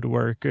ideally would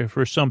work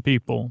for some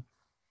people.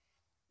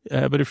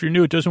 But if you're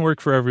new, it doesn't work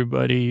for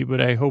everybody,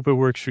 but I hope it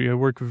works for you. I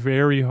work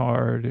very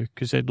hard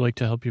because I'd like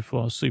to help you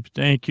fall asleep.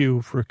 Thank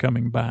you for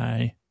coming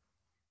by.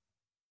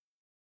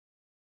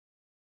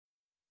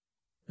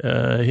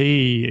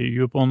 Hey,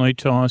 you up all night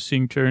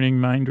tossing, turning,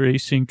 mind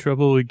racing,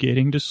 trouble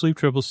getting to sleep,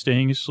 trouble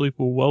staying asleep?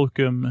 Well,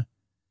 welcome.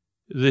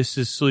 This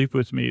is Sleep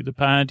With Me, the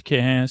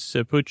podcast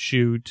that puts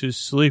you to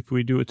sleep.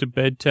 We do it, the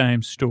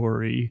bedtime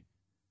story.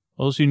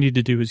 All you need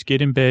to do is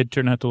get in bed,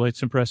 turn out the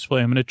lights, and press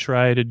play. I'm going to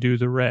try to do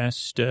the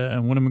rest.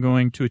 And what I'm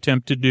going to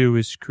attempt to do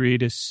is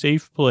create a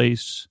safe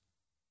place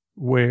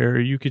where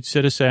you could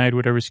set aside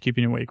whatever's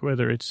keeping you awake,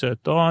 whether it's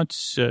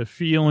thoughts,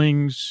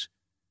 feelings,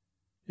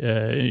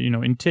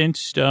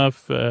 intense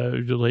stuff,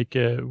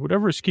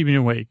 whatever is keeping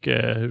you awake,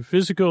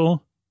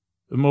 physical,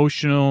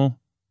 emotional,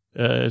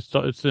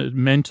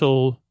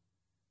 mental.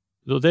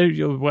 I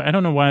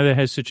don't know why that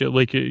has such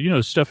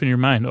a, stuff in your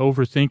mind,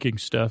 overthinking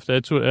stuff.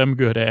 That's what I'm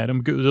good at.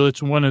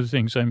 That's one of the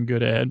things I'm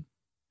good at.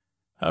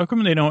 How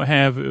come they don't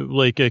have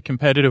like a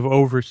competitive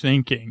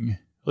overthinking?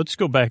 Let's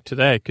go back to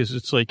that, because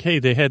it's like, hey,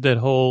 they had that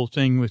whole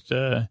thing with,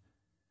 who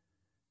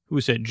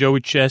was that,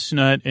 Joey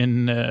Chestnut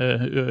and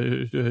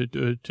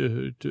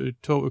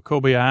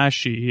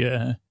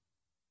Kobayashi,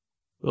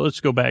 Well, we'll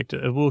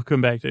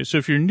come back to it. So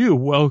if you're new,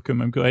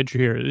 welcome. I'm glad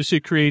you're here. This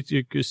creates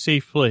a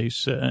safe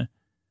place. And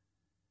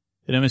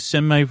I'm going to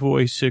send my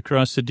voice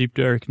across the deep,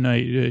 dark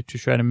night to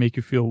try to make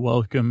you feel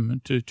welcome,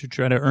 to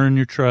try to earn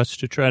your trust,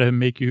 to try to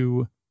make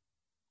you,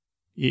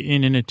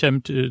 in an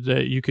attempt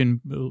that you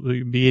can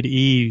be at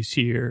ease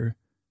here.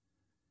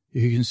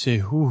 You can say,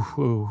 whoo,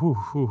 whoo, whoo,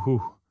 whoo,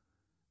 whoo.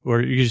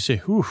 Or you can say,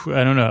 whoo.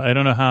 I don't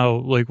know how,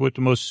 what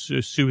the most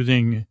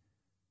soothing,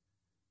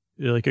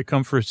 like a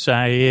comfort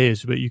sigh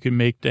is, but you can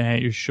make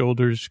that. Your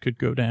shoulders could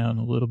go down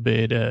a little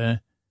bit.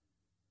 I'm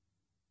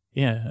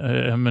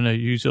going to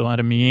use a lot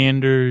of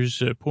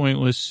meanders,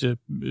 pointless,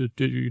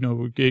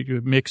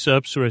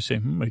 mix-ups where I say,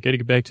 I got to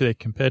get back to that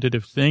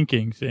competitive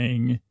thinking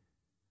thing.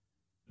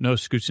 No,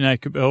 Scoot's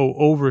not.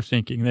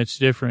 Overthinking. That's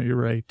different. You're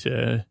right.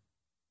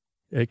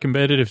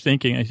 Competitive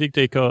thinking. I think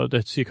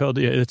that's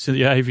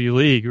the Ivy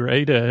League,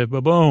 right?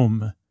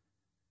 Boom.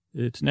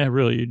 It's not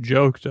really a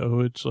joke, though.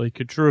 It's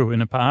true in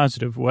a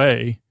positive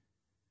way.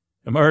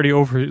 I'm already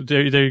over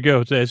there. There you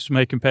go. That's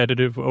my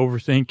competitive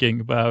overthinking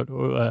about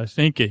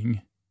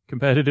thinking.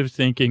 Competitive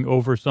thinking,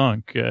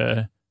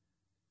 overthunk.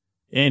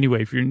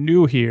 Anyway, if you're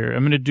new here,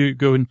 I'm going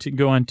to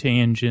go on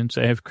tangents.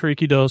 I have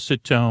creaky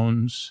dulcet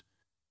tones.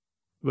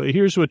 But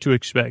here's what to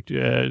expect.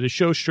 The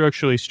show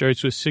structurally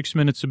starts with 6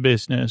 minutes of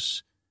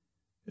business.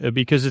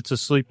 Because it's a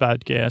sleep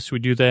podcast, we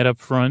do that up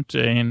front.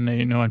 And,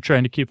 I'm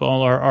trying to keep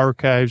all our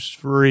archives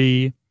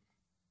free.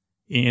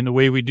 And the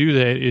way we do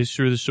that is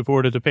through the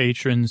support of the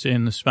patrons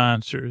and the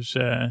sponsors.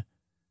 So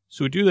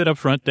we do that up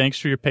front. Thanks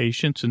for your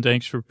patience and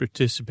thanks for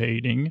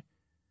participating.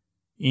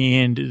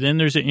 And then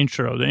there's an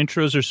intro. The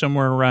intros are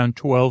somewhere around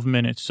 12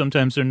 minutes.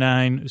 Sometimes they're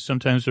 9,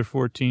 sometimes they're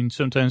 14,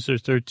 sometimes they're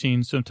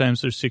 13,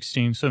 sometimes they're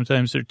 16,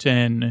 sometimes they're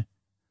 10.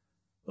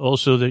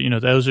 Also,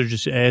 those are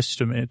just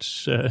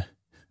estimates, a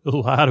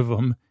lot of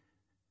them.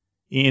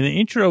 And the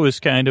intro is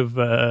kind of,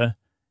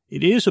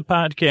 it is a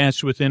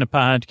podcast within a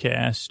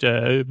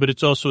podcast, but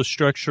it's also a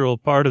structural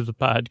part of the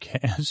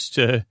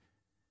podcast.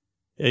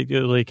 I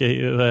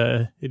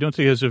don't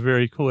think there's a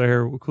very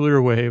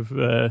clear way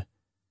of,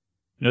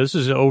 this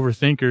is an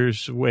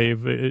overthinker's way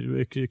of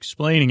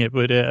explaining it,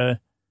 but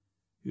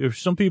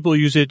some people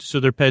use it so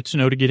their pets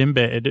know to get in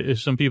bed.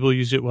 Some people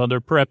use it while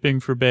they're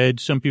prepping for bed.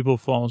 Some people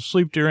fall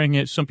asleep during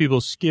it. Some people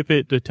skip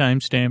it. The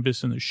timestamp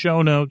is in the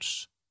show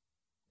notes.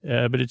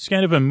 But it's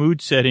kind of a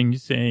mood-setting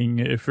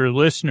thing for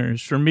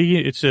listeners. For me,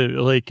 it's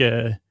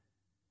a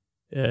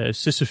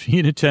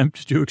Sisyphean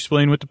attempt to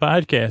explain what the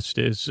podcast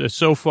is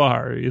so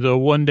far, though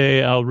one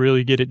day I'll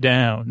really get it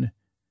down.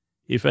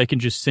 If I can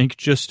just think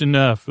just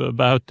enough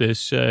about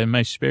this in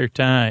my spare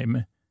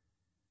time.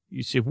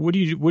 You say,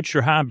 what's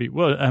your hobby?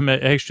 Well, I'm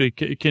actually,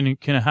 can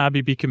a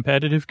hobby be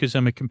competitive? Because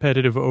I'm a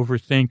competitive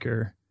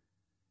overthinker.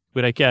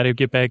 But I got to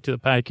get back to the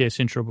podcast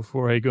intro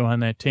before I go on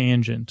that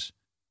tangent.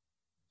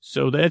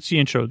 So that's the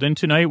intro. Then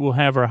tonight we'll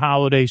have our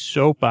holiday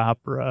soap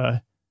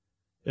opera,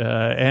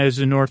 As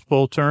the North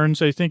Pole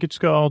Turns, I think it's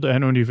called. I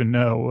don't even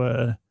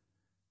know.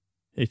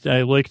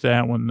 I like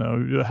that one,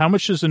 though. How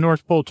much does the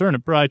North Pole turn?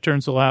 It probably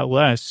turns a lot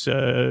less.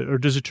 Or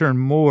does it turn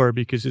more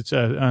because it's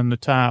on the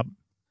top?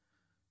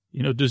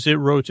 Does it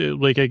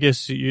rotate? I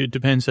guess it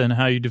depends on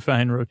how you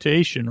define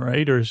rotation,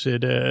 right? Or is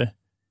it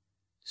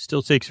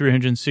still take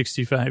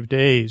 365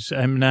 days?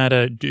 I'm not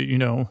I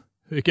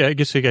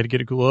guess I got to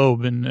get a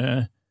globe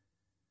and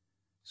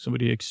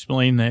somebody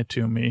explain that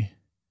to me.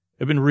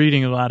 I've been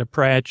reading a lot of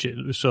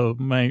Pratchett, so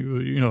I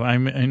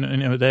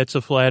know that's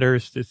a flat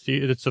Earth.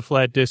 That's a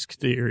flat disk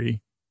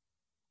theory.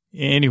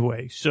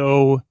 Anyway,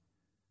 so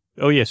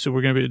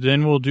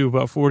then we'll do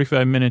about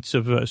 45 minutes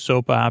of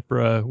soap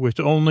opera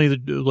with only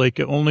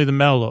the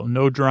mellow,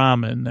 no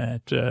drama in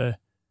that.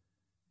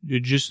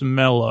 Just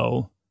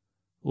mellow,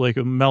 like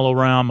a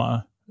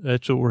mellorama.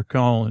 That's what we're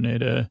calling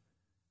it. A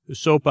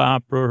soap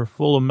opera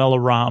full of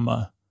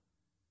mellorama.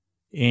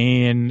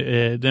 And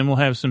then we'll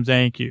have some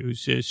thank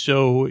yous.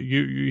 So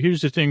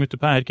here's the thing with the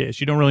podcast.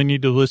 You don't really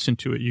need to listen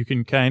to it. You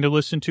can kind of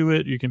listen to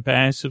it. You can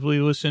passively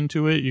listen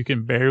to it. You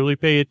can barely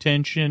pay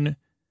attention.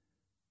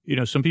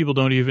 Some people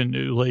don't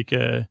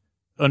even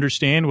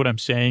understand what I'm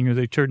saying, or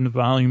they turn the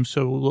volume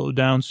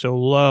down so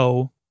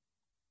low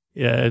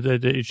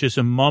that it's just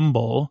a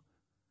mumble.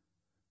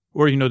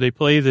 Or, they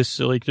play this,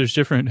 there's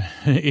different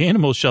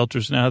animal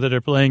shelters now that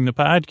are playing the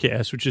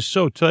podcast, which is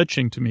so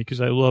touching to me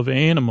because I love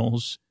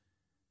animals.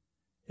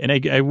 And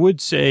I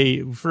would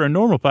say for a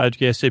normal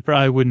podcast, they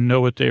probably wouldn't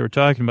know what they were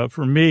talking about.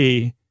 For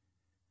me,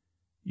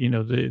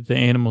 the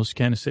animals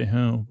kind of say,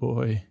 oh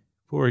boy,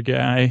 poor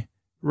guy,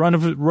 run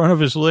of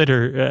his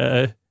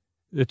litter.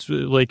 It's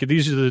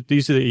these are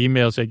the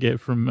emails I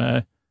get from,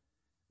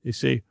 they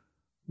say,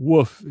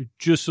 woof,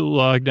 just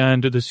logged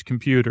on to this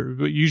computer.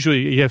 But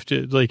usually you have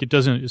to,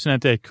 it's not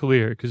that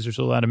clear because there's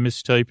a lot of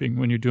mistyping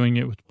when you're doing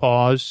it with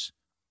pause.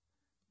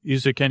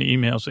 These are kind of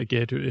emails I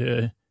get,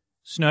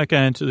 snuck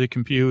onto the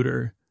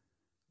computer.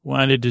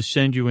 Wanted to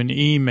send you an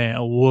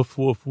email, woof,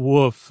 woof,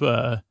 woof.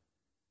 But,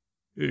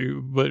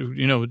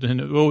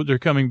 then, they're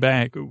coming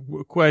back.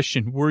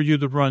 Question, were you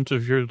the runt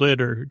of your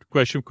litter?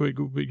 Question,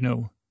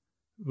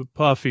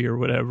 Puffy or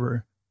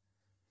whatever.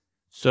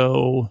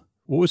 So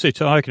what was I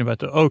talking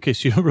about? Okay,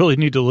 so you don't really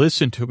need to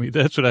listen to me.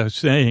 That's what I was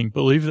saying.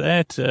 Believe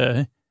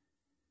that.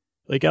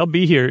 Like, I'll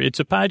be here. It's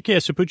a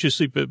podcast to put you to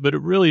sleep, but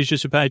it really is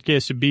just a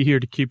podcast to be here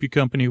to keep you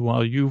company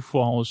while you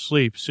fall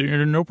asleep. So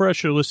you're no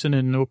pressure to listen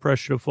and no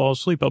pressure to fall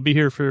asleep. I'll be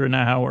here for an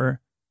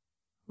hour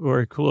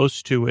or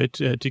close to it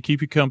to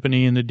keep you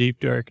company in the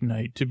deep, dark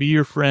night, to be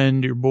your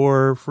friend, your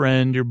bore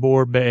friend, your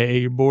bore bae,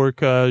 your bore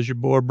cuz, your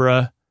bore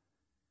bruh,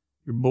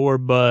 your bore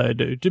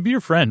bud, to be your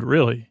friend,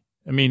 really.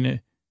 I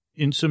mean,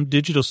 in some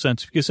digital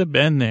sense, because I've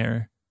been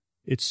there.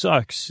 It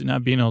sucks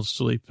not being able to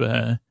sleep.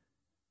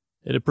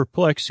 Had a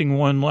perplexing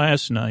one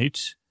last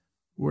night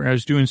where I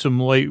was doing some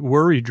light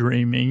worry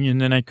dreaming, and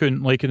then I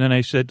couldn't, and then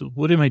I said,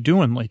 what am I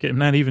doing? Like, I'm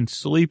not even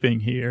sleeping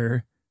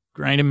here,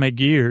 grinding my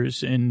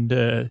gears. And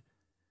then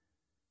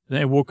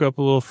I woke up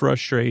a little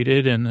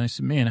frustrated, and I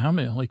said, man, how am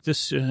I, like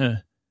this,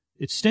 it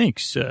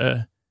stinks.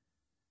 And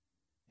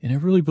I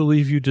really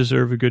believe you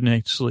deserve a good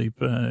night's sleep.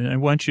 I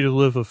want you to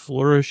live a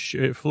flourish,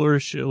 I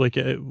want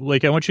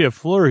you to have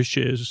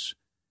flourishes.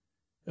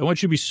 I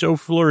want you to be so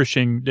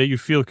flourishing that you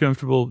feel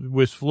comfortable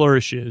with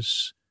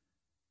flourishes.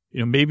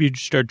 Maybe you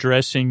start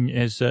dressing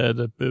as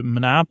the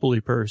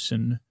Monopoly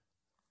person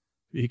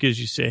because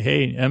you say,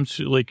 hey, and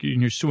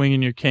you're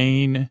swinging your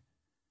cane.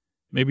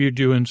 Maybe you're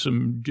doing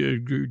some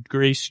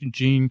Grace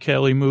Jean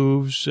Kelly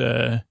moves,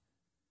 singing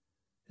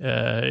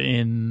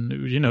in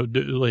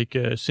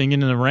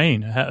the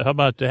rain. How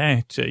about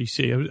that? You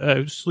see,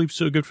 I sleep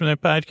so good from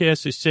that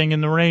podcast. I sang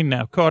in the rain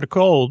now. Caught a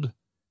cold.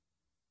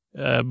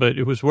 But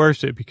it was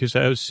worth it because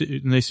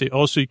and they say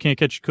also you can't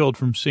catch a cold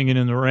from singing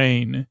in the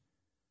rain.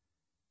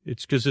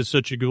 It's because it's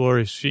such a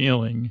glorious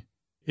feeling.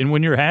 And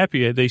when you're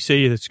happy, they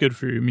say it's good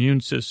for your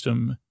immune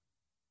system.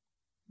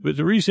 But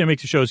the reason I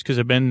make the show is because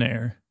I've been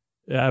there.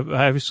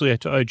 Obviously,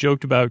 I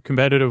joked about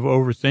competitive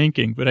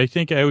overthinking, but I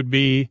think I would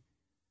be,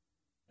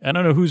 I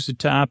don't know who's the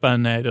top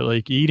on that,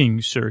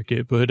 eating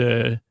circuit, but,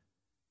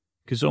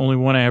 because the only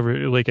one I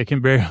ever, I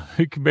can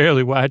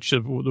barely watch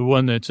the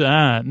one that's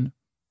on.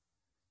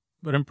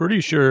 But I'm pretty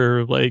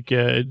sure, they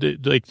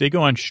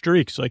go on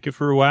streaks.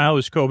 For a while, it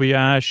was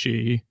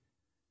Kobayashi,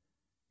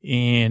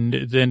 and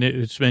then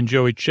it's been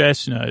Joey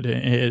Chestnut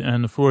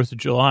on the 4th of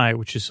July,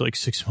 which is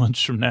 6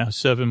 months from now,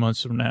 7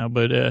 months from now.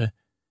 But,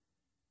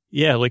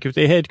 yeah, if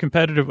they had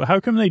competitive, how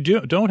come they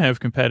don't have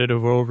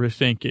competitive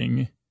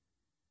overthinking?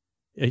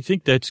 I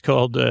think that's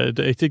called,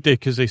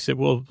 because they said,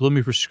 well, let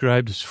me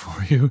prescribe this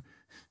for you.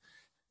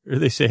 Or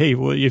they say, hey,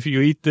 well, if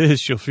you eat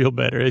this, you'll feel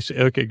better. I say,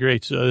 okay,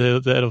 great. So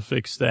that'll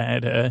fix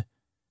that.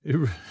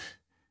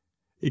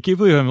 I can't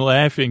believe I'm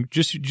laughing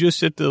just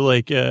at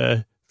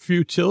the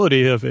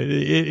futility of it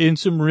in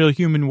some real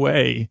human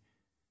way.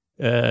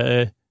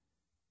 They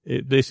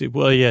say,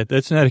 well, yeah,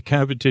 that's not a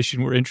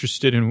competition we're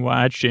interested in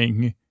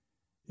watching.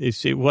 They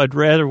say, well, I'd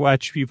rather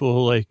watch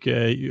people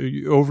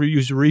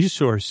overuse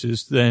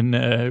resources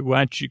than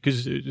watch you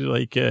because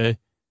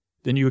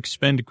then you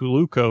expend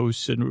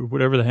glucose and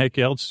whatever the heck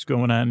else is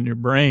going on in your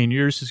brain.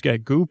 Yours has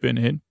got goop in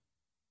it.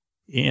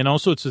 And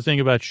also it's the thing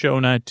about show,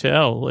 not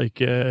tell.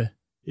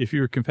 If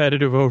you're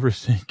competitive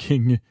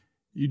overthinking,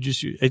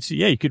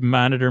 you could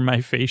monitor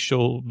my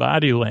facial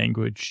body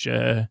language.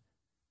 Okay,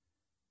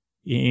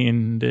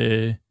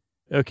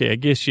 I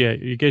guess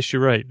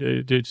you're right.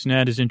 It's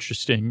not as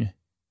interesting.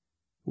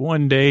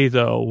 One day,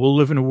 though, we'll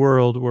live in a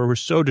world where we're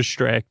so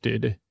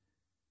distracted.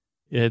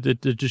 Yeah,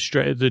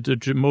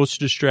 the most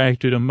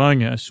distracted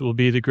among us will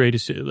be the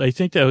greatest. I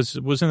think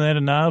wasn't that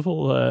a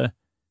novel?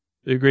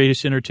 The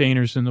greatest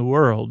entertainers in the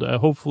world.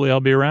 Hopefully I'll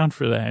be around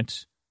for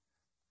that.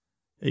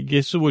 I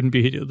guess it wouldn't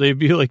be, they'd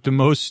be the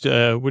most,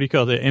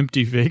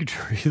 empty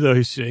victory, though,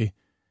 you see.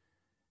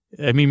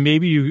 I mean,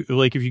 maybe you,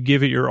 if you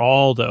give it your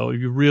all, though,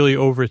 you really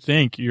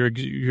overthink,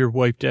 you're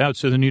wiped out,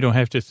 so then you don't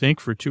have to think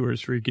for 2 or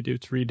 3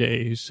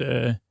 days.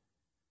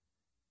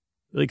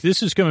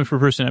 This is coming from a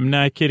person, I'm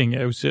not kidding.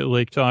 I was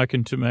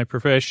talking to my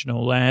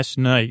professional last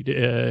night.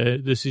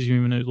 This is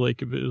even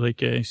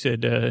I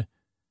said,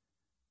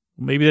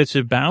 maybe that's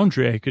a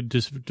boundary I could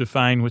just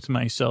define with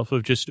myself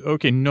of just,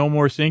 okay, no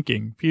more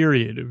thinking,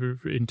 period,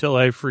 until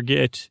I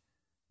forget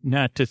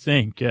not to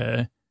think.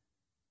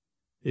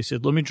 They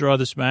said, let me draw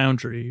this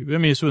boundary. I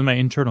mean, it's with my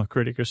internal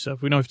critic or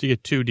stuff. We don't have to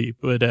get too deep,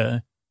 but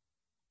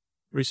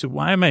he said,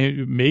 why am I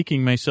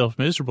making myself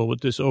miserable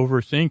with this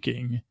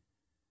overthinking?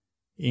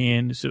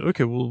 And I said,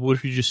 okay, well, what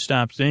if you just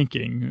stop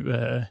thinking?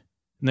 And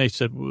they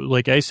said,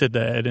 I said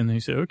that, and they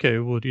said, okay,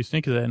 well, what do you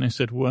think of that? And I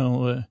said,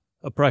 well,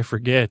 I'll probably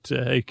forget.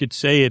 I could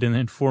say it, and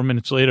then 4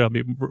 minutes later, I'll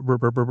be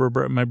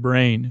my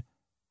brain.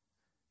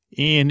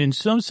 And in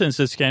some sense,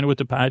 that's kind of what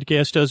the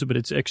podcast does, but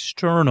it's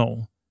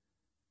external.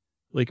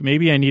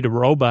 Maybe I need a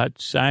robot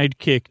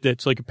sidekick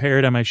that's a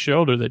parrot on my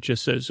shoulder that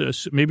just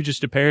says, maybe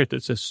just a parrot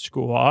that says,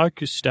 squawk,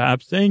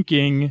 stop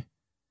thinking.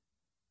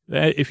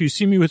 That if you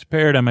see me with a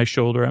parrot on my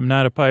shoulder, I'm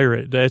not a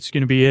pirate. That's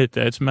going to be it.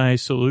 That's my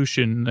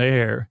solution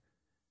there.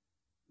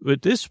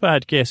 But this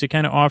podcast, it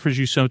kind of offers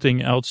you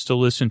something else to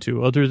listen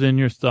to other than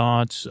your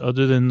thoughts,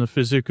 other than the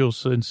physical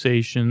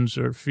sensations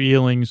or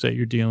feelings that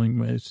you're dealing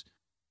with.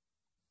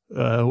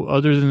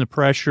 other than the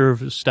pressure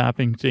of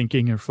stopping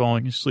thinking or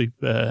falling asleep,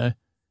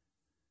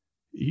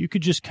 you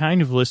could just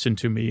kind of listen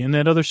to me. And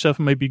that other stuff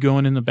might be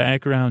going in the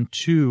background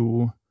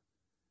too.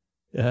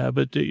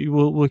 But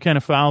we'll kind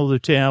of follow the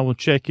tale. We'll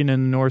check in the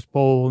North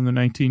Pole in the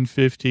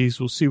 1950s.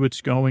 We'll see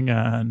what's going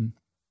on.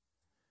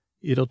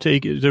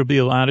 There'll be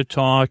a lot of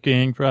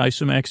talking, probably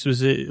some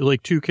exposition,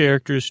 like two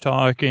characters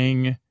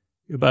talking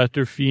about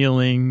their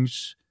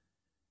feelings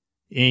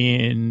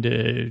and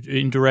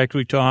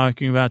indirectly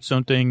talking about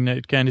something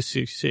that kind of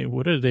say,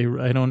 what are they?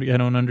 I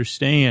don't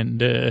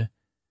understand.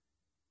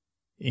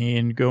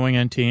 And going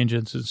on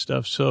tangents and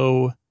stuff.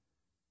 So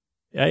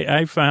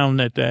I found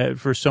that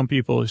for some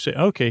people who say,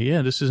 okay,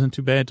 yeah, this isn't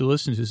too bad to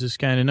listen to. This is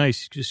kind of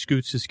nice.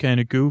 Scoots is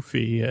kind of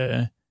goofy.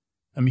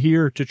 I'm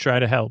here to try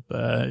to help.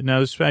 Now,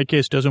 this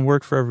podcast doesn't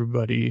work for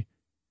everybody,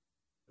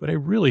 but I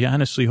really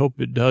honestly hope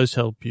it does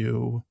help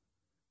you.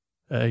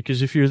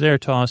 Because if you're there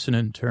tossing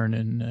and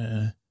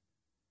turning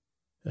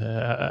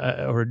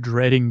or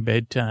dreading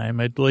bedtime,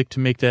 I'd like to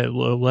make that a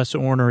less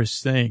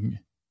onerous thing.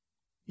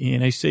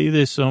 And I say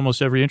this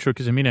almost every intro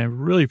because, I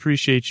really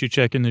appreciate you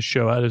checking this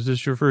show out. If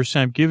this is your first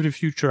time, give it a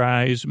few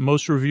tries.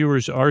 Most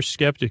reviewers are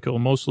skeptical,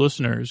 most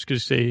listeners,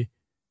 because they,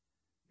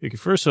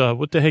 first of all,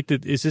 what the heck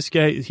is this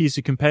guy? He's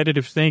a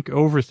competitive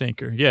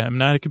overthinker. Yeah, I'm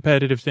not a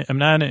competitive I'm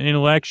not an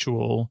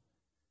intellectual.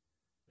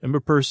 I'm a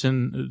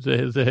person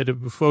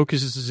that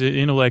focuses his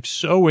intellect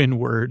so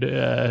inward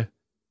to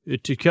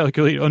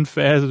calculate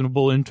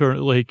unfathomable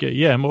internal, I'm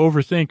an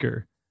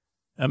overthinker.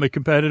 I'm a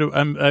competitive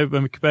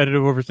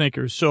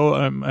overthinker. So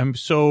I'm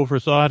so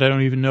overthought. I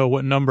don't even know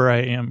what number I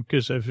am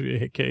because I've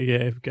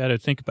got to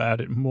think about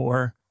it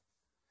more.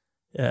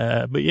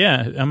 But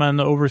yeah, I'm on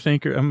the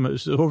overthinker. I'm the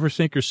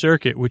overthinker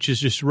circuit, which is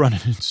just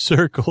running in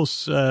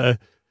circles,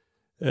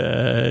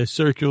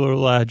 circular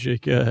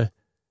logic.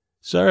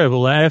 Sorry, I'm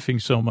laughing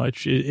so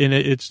much. And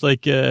it's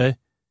like,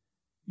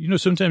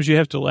 sometimes you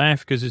have to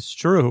laugh because it's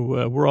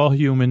true. We're all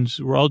humans.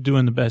 We're all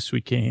doing the best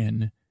we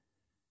can.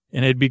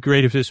 And it'd be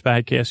great if this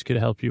podcast could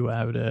help you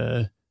out,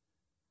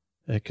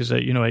 because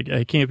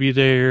I can't be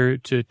there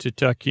to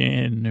tuck you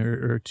in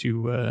or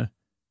to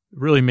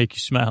really make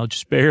you smile,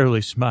 just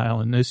barely smile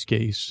in this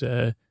case,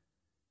 and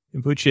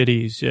put you at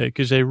ease,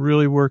 because I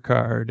really work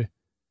hard.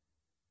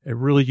 I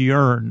really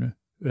yearn.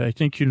 I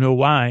think you know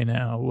why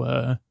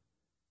now,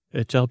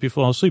 to help you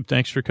fall asleep.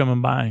 Thanks for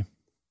coming by.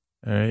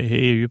 All right,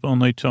 hey, you've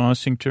only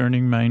tossing,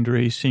 turning, mind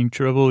racing,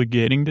 trouble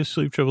getting to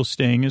sleep, trouble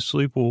staying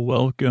asleep. Well,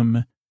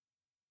 welcome.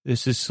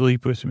 This is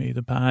Sleep With Me,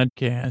 the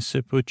podcast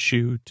that puts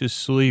you to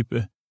sleep.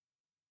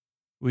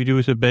 We do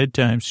with a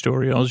bedtime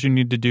story. All you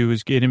need to do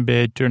is get in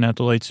bed, turn out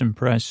the lights, and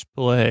press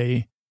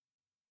play.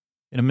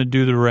 And I'm going to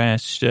do the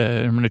rest.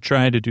 I'm going to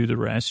try to do the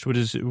rest,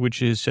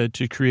 which is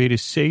to create a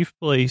safe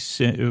place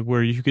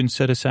where you can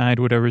set aside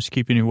whatever's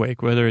keeping you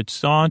awake, whether it's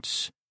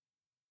thoughts,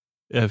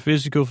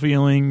 physical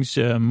feelings,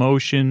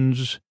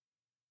 emotions,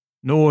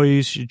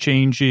 noise,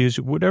 changes,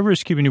 whatever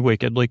is keeping you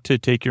awake. I'd like to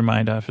take your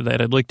mind off of that.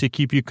 I'd like to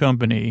keep you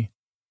company.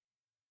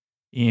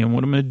 And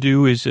what I'm going to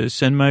do is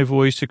send my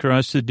voice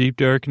across the deep,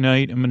 dark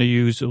night. I'm going to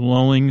use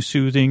lulling,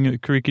 soothing,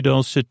 creaky,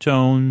 dulcet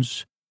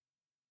tones,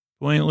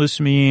 pointless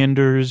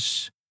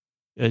meanders,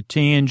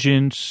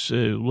 tangents,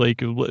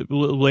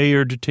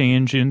 layered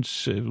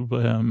tangents,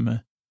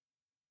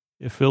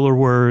 filler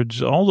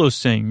words, all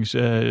those things.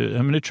 I'm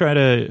going to try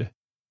to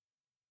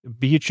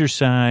be at your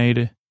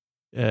side,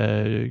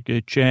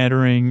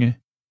 chattering,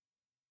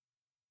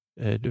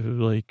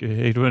 also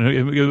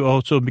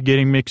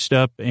getting mixed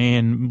up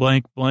and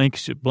blank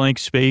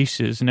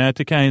spaces, not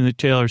the kind that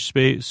Taylor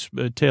Space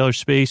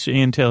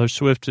and Taylor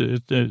Swift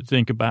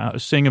sing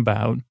about.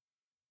 I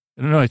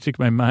don't know. I think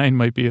my mind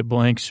might be a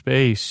blank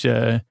space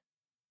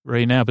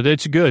right now, but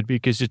that's good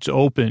because it's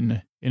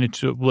open and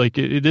it's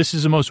this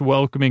is the most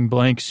welcoming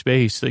blank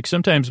space. Like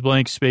sometimes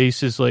blank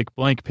space is like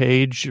blank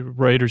page.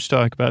 Writers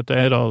talk about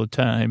that all the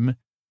time.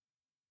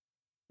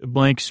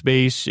 Blank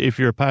space, if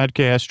you're a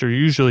podcaster,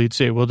 usually you'd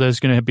say, well, there's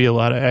going to be a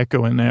lot of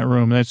echo in that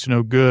room. That's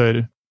no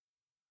good.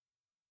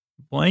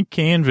 Blank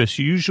canvas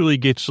usually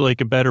gets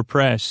like a better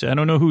press. I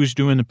don't know who's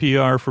doing the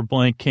PR for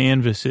blank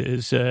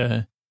canvases,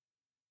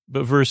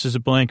 but versus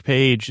a blank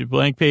page. If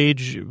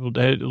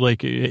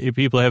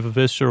people have a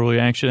visceral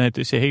reaction to that,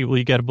 they say, hey, well,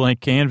 you got a blank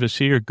canvas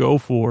here, go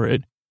for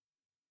it.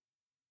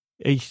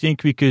 I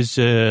think because,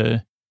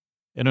 I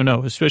don't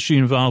know, especially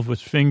involved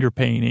with finger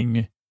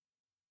painting,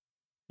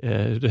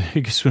 I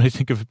guess when I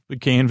think of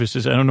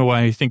canvases, I don't know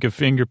why I think of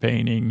finger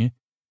painting,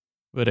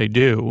 but I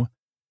do.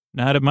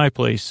 Not at my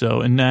place,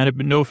 though, and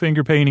no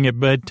finger painting at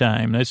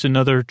bedtime. That's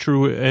another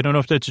true, I don't know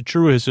if that's a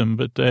truism,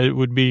 but that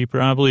would be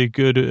probably a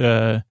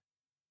good,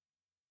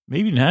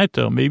 maybe not,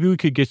 though. Maybe we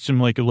could get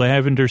some,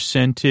 lavender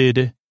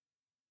scented,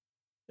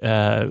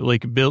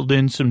 build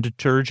in some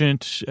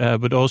detergent,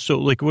 but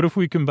also, what if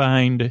we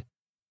combined,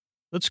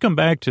 let's come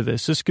back to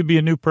this. This could be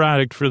a new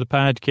product for the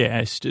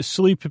podcast,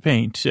 sleep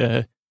paint,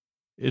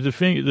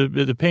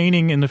 the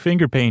painting and the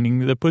finger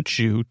painting that puts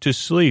you to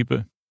sleep.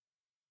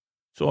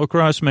 So I'll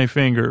cross my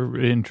finger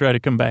and try to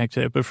come back to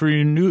that. But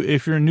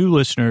if you're a new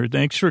listener,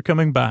 thanks for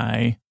coming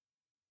by.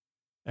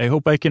 I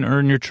hope I can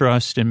earn your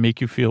trust and make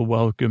you feel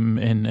welcome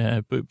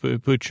and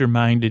put your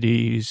mind at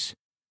ease.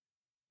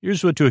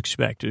 Here's what to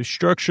expect.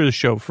 Structure the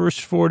show.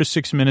 First 4 to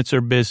 6 minutes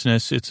are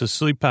business. It's a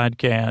sleep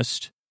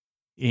podcast.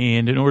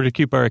 And in order to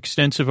keep our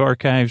extensive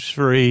archives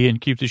free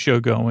and keep the show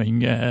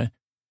going,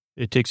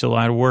 it takes a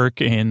lot of work,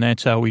 and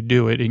that's how we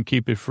do it and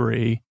keep it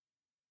free.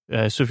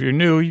 So if you're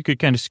new, you could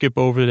kind of skip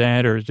over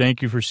that, or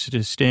thank you for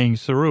staying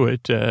through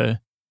it.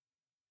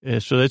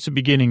 So that's the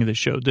beginning of the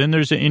show. Then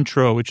there's an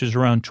intro, which is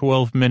around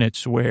 12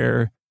 minutes,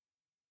 where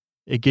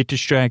I get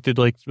distracted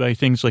by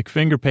things like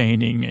finger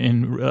painting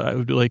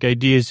and like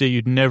ideas that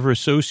you'd never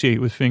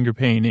associate with finger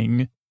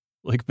painting,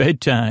 like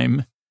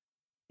bedtime.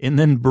 And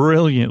then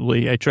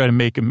brilliantly, I try to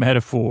make a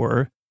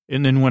metaphor.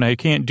 And then when I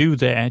can't do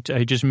that,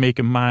 I just make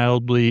a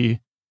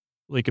mildly,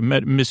 like I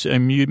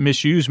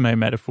misuse my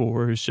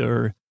metaphors,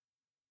 or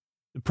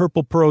the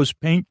Purple Prose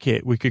paint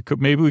kit.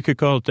 Maybe we could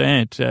call it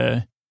that.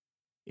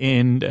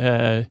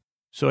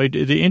 So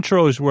the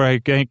intro is where I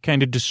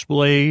kind of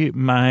display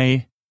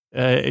my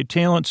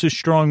talent's a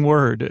strong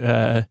word,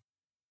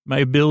 my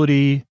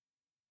ability,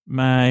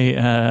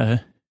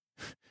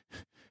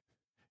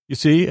 you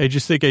see, I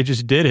just think I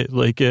just did it.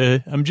 Like,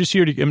 I'm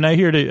not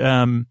here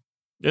to,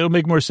 it'll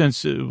make more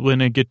sense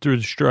when I get through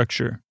the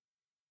structure.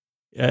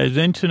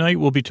 Then tonight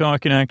we'll be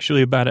talking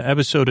actually about an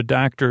episode of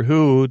Doctor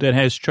Who that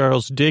has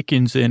Charles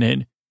Dickens in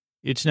it.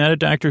 It's not a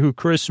Doctor Who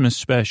Christmas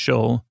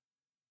special,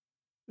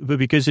 but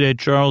because it had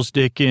Charles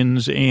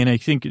Dickens, and I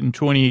think in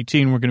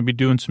 2018 we're going to be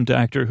doing some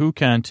Doctor Who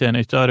content,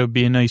 I thought it would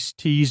be a nice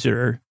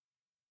teaser.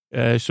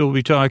 So we'll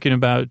be talking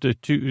about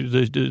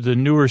the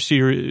newer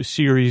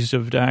series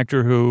of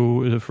Doctor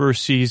Who, the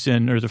first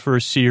season or the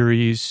first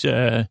series,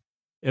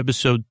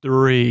 episode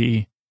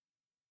 3,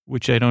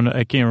 which I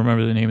can't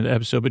remember the name of the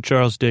episode, but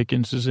Charles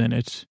Dickens is in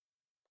it.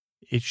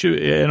 I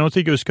don't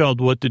think it was called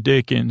What the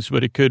Dickens,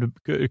 but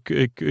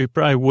it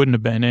probably wouldn't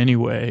have been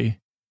anyway.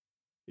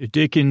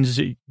 Dickens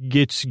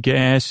gets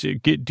gas,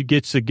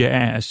 gets the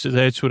gas. So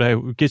that's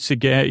what gets the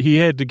gas. He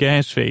had the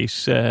gas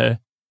face,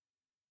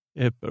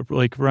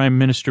 like Prime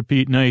Minister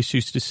Pete Nice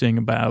used to sing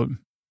about.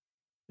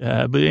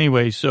 But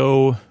anyway,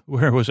 so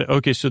where was I?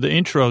 Okay, so the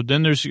intro.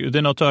 Then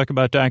I'll talk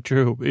about Doctor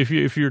Who.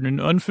 If you're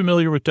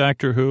unfamiliar with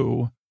Doctor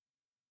Who,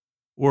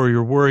 or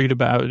you're worried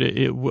about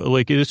it,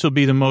 like this will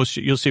be the most.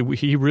 You'll say, was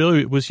he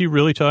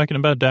really talking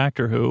about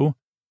Doctor Who?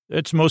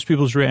 That's most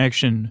people's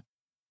reaction.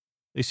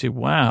 They say,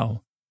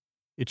 "Wow,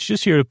 it's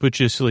just here to put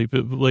you to sleep."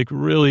 Like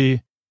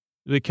really.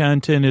 The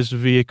content is a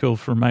vehicle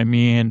for my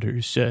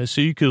meanders,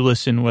 so you could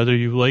listen whether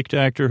you like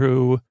Doctor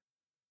Who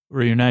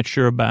or you're not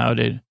sure about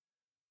it.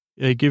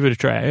 Give it a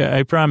try.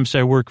 I promise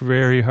I work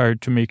very hard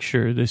to make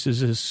sure this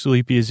is as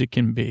sleepy as it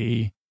can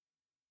be,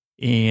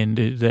 and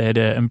that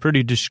I'm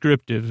pretty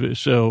descriptive.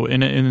 So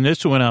in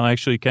this one, I'll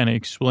actually kind of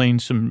explain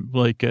some,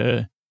 like,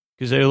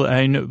 because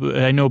I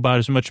know about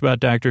as much about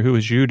Doctor Who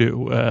as you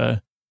do,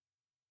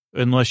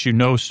 unless you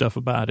know stuff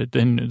about it,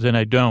 then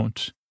I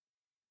don't.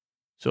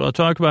 So I'll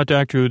talk about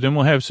Doctor Who, then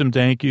we'll have some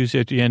thank yous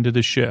at the end of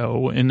the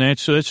show, and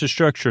that's the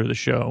structure of the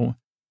show.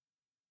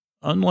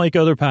 Unlike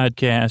other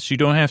podcasts, you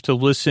don't have to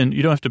listen,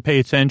 you don't have to pay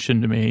attention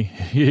to me.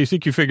 I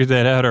think you figured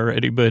that out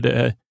already, but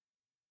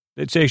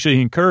it's actually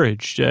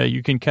encouraged.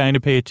 You can kind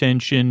of pay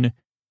attention.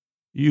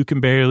 You can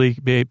barely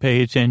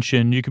pay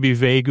attention. You can be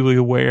vaguely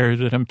aware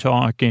that I'm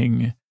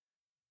talking.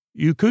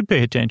 You could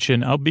pay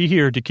attention. I'll be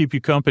here to keep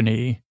you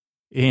company.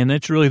 And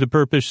that's really the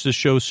purpose the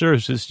show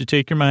serves, is to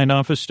take your mind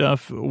off of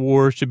stuff,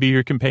 or to be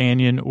your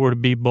companion, or to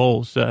be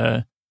both.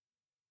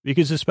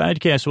 Because this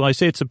podcast, well, I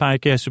say it's a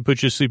podcast to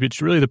put you to sleep.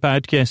 It's really the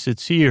podcast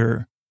that's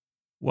here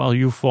while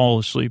you fall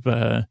asleep.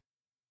 I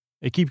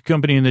keep you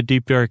company in the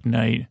deep, dark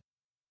night.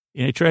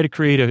 And I try to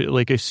create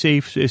a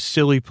safe,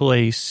 silly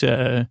place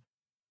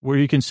where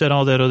you can set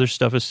all that other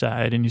stuff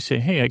aside and you say,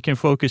 hey, I can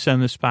focus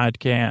on this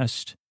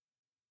podcast.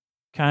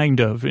 Kind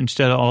of,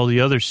 instead of all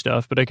the other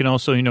stuff, but I can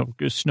also,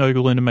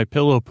 snuggle into my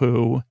pillow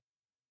poo,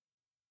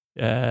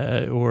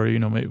 or,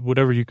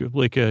 whatever you could,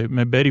 like,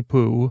 my Betty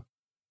poo,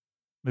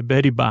 my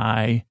Betty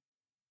bye,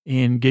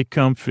 and get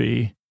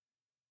comfy,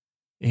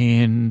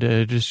 and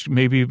just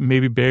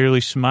maybe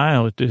barely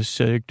smile at this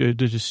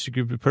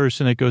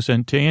person that goes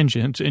on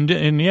tangents.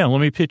 And yeah, let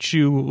me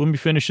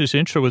finish this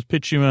intro with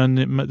pitch you on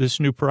this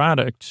new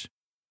product.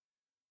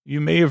 You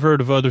may have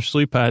heard of other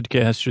sleep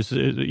podcasters,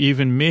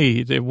 even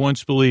me, that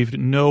once believed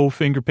no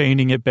finger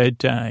painting at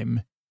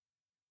bedtime.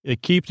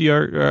 Keep the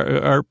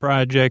art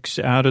projects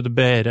out of the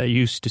bed, I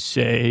used to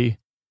say.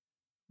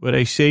 But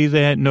I say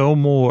that no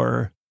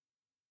more,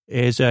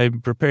 as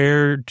I'm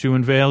prepared to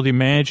unveil the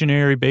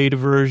imaginary beta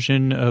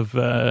version of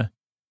a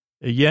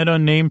yet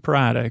unnamed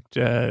product,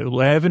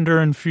 lavender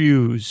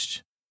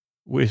infused,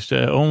 with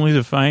only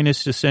the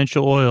finest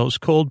essential oils,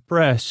 cold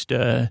pressed,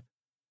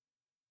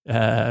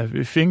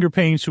 finger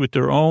paints with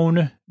their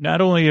own.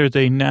 Not only are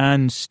they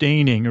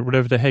non-staining or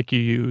whatever the heck you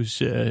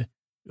use,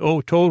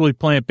 totally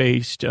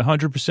plant-based,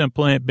 100%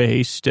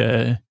 plant-based,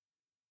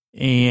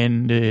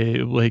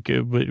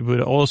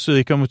 but also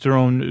they come with their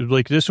own,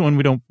 like this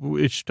one,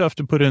 it's tough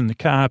to put in the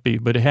copy,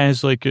 but it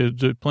has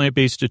the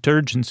plant-based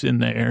detergents in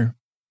there.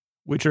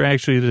 which are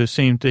actually the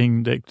same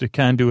thing, that the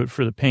conduit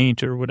for the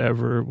paint or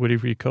whatever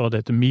you call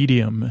that, the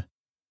medium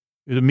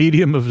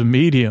of the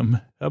medium.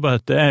 How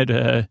about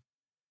that?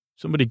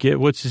 Somebody get,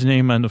 what's his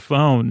name on the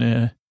phone?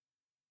 I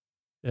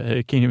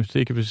can't even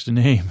think of his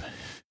name.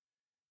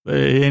 But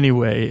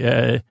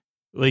anyway,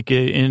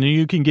 and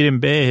you can get in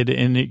bed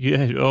and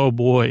oh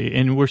boy.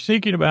 And we're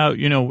thinking about,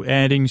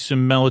 adding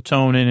some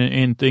melatonin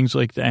and things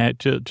like that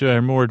to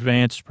our more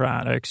advanced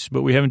products,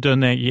 but we haven't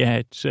done that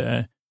yet.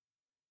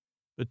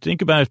 But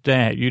think about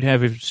that. You'd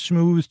have a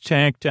smooth,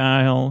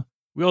 tactile.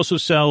 We also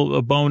sell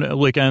a bone,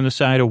 like on the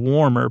side,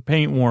 a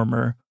paint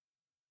warmer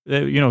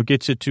that,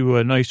 gets it to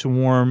a nice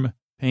warm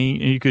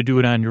paint. And you could do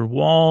it on your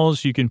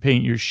walls. You can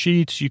paint your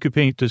sheets. You could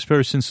paint this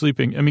person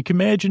sleeping. I mean, can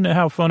you imagine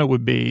how fun it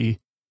would be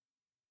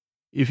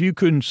if you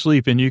couldn't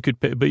sleep and you could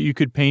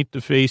paint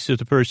the face of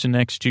the person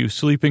next to you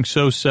sleeping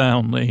so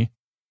soundly,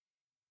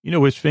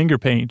 with finger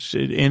paints,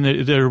 and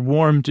they're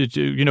warmed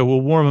to,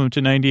 we'll warm them to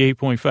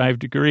 98.5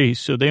 degrees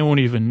so they won't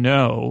even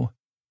know.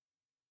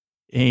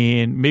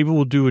 And maybe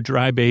we'll do a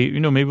dry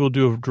maybe we'll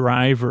do a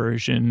dry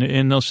version,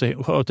 and they'll say,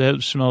 oh,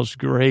 that smells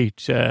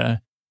great.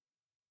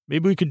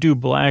 Maybe we could do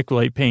black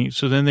light paint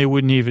so then they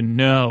wouldn't even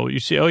know. You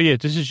say, oh, yeah,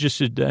 this is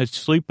just a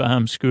sleep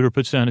bomb Scooter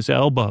puts on his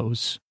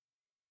elbows.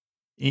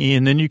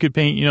 And then you could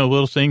paint,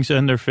 little things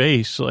on their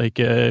face, like,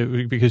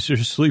 because they're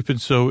sleeping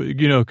so,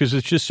 because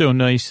it's just so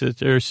nice that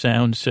they're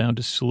sound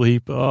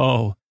asleep.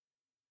 Oh,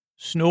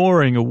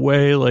 snoring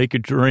away like a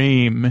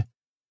dream.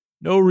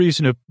 No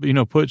reason to,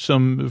 put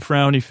some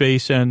frowny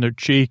face on their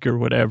cheek or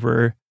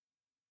whatever,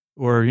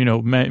 or,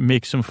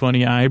 make some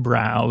funny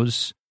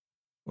eyebrows,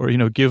 or,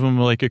 give them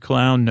like a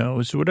clown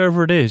nose,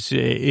 whatever it is.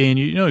 And,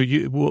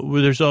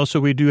 there's also,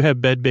 we do have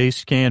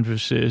bed-based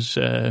canvases,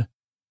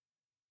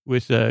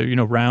 with, they're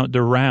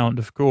round,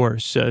 of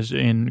course,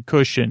 and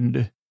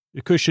cushioned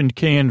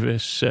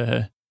canvas.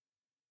 And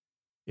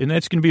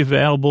that's going to be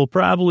available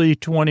probably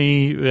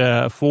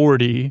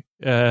 2040,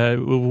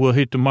 will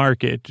hit the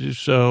market.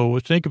 So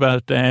think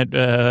about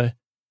that,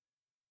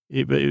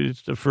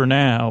 for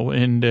now.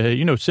 And,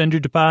 send your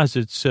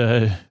deposits.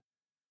 In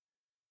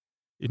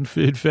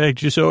fact,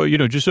 just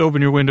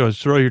open your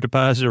windows, throw your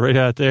deposit right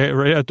out there,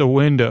 right out the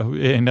window,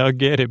 and I'll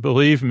get it,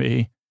 believe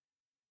me.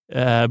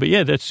 But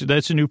yeah,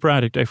 that's a new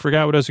product. I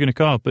forgot what I was going to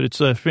call it, but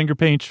it's finger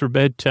paints for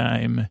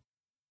bedtime.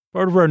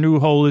 Part of our new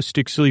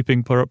holistic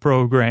sleeping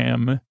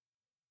program.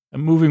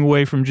 I'm moving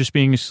away from just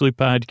being a sleep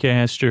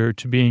podcaster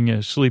to being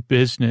a sleep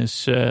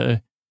business.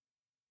 And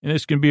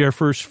it's going to be our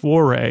first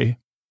foray.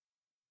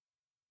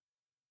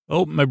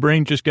 Oh, my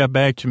brain just got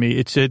back to me.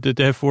 It said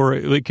that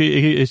foray,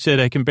 it said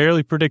I can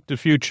barely predict the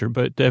future,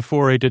 but that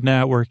foray did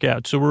not work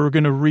out. So we're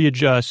going to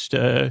readjust,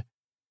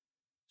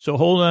 so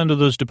hold on to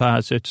those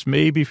deposits,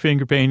 maybe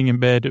finger painting in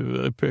bed,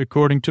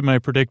 according to my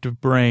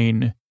predictive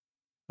brain.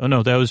 Oh,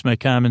 no, that was my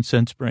common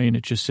sense brain,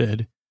 it just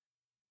said.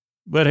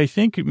 But I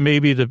think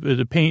maybe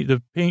the paint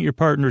your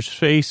partner's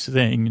face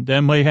thing,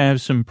 that might have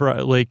some,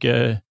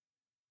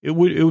 it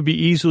would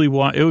be easily,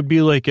 it would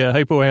be like a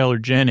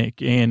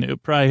hypoallergenic, and it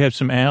would probably have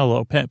some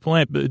aloe,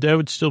 plant, but that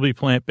would still be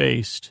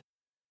plant-based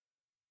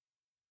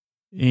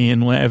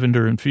and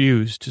lavender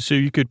infused. So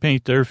you could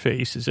paint their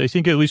faces. I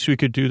think at least we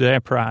could do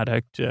that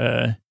product.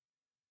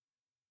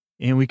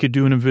 And we could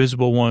do an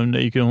invisible one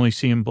that you can only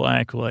see in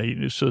black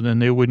light. So then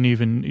they wouldn't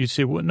even, you'd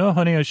say, well, no,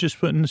 honey, I was just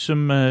putting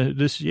some,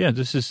 this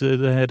is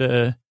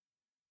that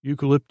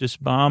eucalyptus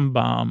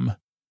bomb.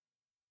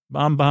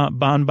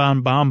 That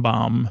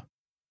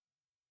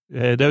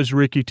was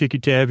Ricky Tikki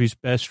Tavi's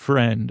best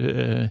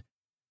friend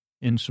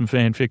in some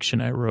fan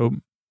fiction I wrote.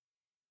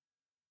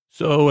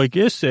 So I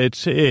guess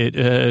that's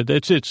it.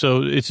 That's it.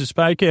 So it's this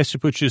podcast to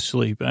put you to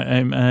sleep.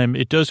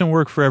 It doesn't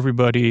work for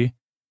everybody.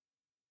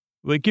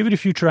 Like, give it a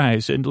few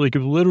tries. And like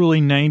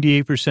literally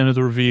 98% of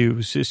the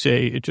reviews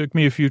say it took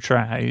me a few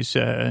tries.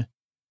 And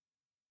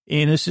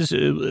this is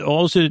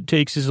all it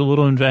takes is a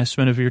little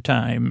investment of your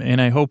time. And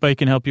I hope I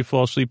can help you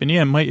fall asleep. And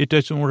yeah, it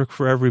doesn't work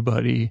for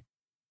everybody.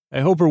 I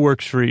hope it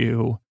works for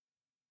you.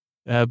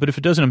 But if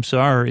it doesn't, I'm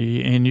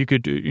sorry. And you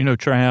could,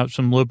 try out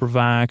some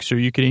LibriVox, or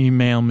you can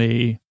email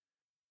me.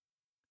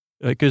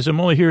 Because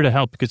I'm only here to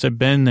help, because I've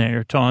been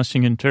there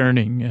tossing and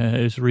turning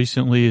as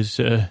recently as,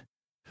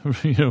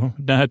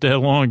 not that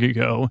long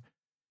ago.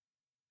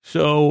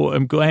 So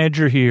I'm glad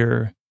you're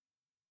here.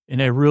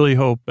 And I really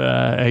hope,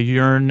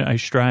 I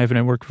strive, and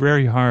I work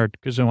very hard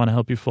because I want to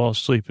help you fall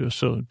asleep.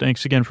 So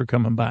thanks again for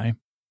coming by.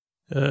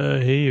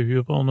 Hey, if you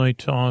have all night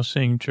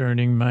tossing,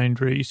 turning, mind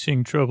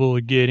racing, trouble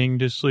getting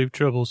to sleep,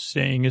 trouble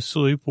staying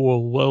asleep,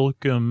 well,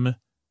 welcome.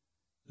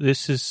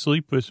 This is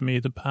Sleep With Me,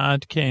 the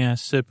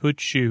podcast that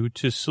puts you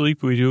to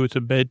sleep. We do it with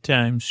a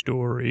bedtime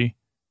story.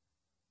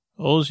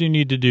 All you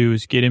need to do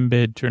is get in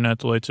bed, turn out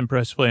the lights, and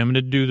press play. I'm going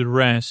to do the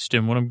rest,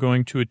 and what I'm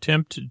going to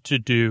attempt to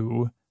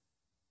do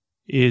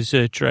is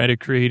try to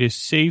create a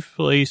safe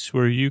place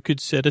where you could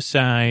set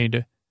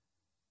aside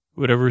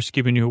whatever's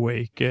keeping you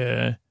awake,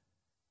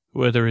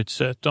 whether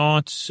it's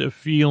thoughts,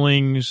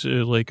 feelings,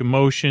 like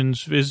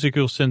emotions,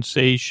 physical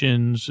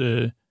sensations,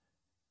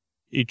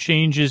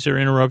 changes or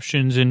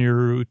interruptions in your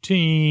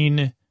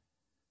routine,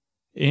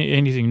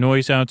 anything,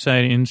 noise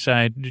outside,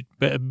 inside,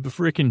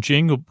 frickin'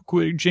 jingle,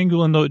 quit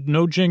jingling,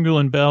 no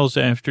jingling bells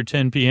after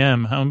 10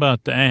 p.m. How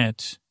about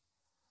that?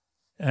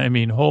 I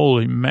mean,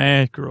 holy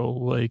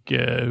mackerel, like,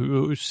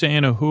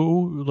 Santa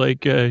who?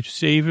 Like,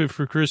 save it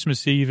for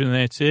Christmas Eve and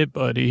that's it,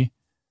 buddy.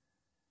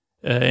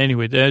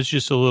 Anyway, that's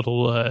just a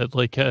little,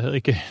 like,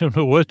 I don't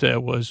know what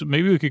that was.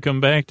 Maybe we could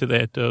come back to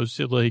that, though.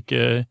 So, like,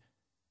 it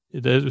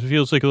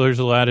feels like there's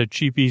a lot of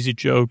cheap, easy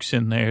jokes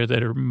in there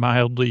that are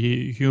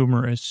mildly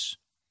humorous.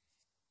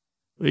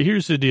 But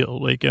here's the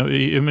deal. Like, I'm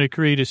going to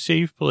create a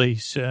safe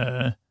place,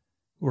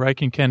 where I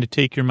can kind of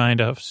take your mind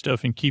off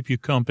stuff and keep you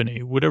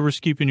company, whatever's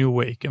keeping you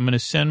awake. I'm going to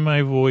send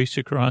my voice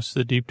across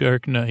the deep,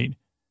 dark night.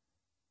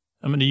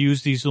 I'm going to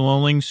use these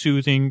lulling,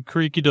 soothing,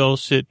 creaky,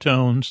 dulcet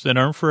tones that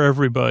aren't for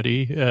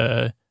everybody,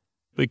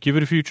 but give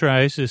it a few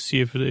tries to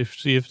see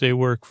if they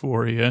work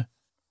for you.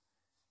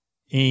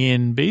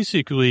 And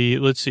basically,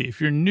 let's see, if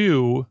you're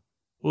new,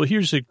 well,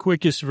 here's the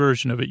quickest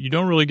version of it. You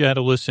don't really got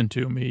to listen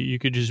to me. You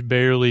could just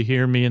barely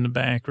hear me in the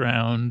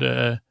background,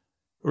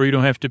 or you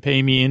don't have to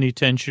pay me any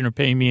attention or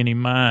pay me any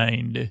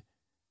mind.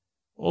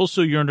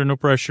 Also, you're under no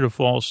pressure to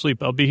fall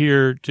asleep. I'll be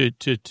here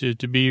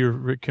to be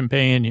your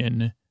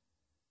companion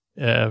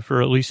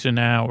for at least an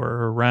hour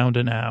or around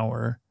an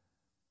hour.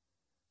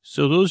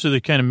 So those are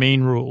the kind of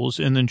main rules.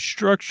 And then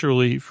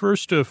structurally,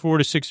 first 4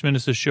 to 6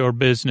 minutes of show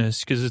business,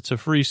 because it's a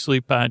free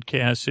sleep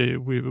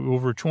podcast. We have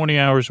over 20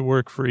 hours of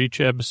work for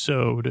each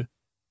episode.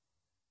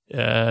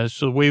 So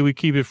the way we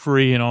keep it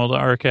free and all the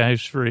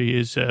archives free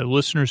is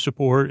listener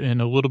support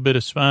and a little bit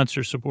of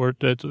sponsor support.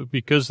 That's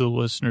because of the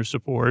listener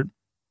support.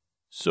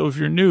 So if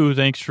you're new,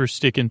 thanks for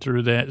sticking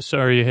through that.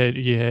 Sorry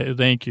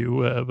thank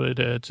you. But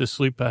it's a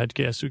sleep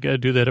podcast. We got to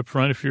do that up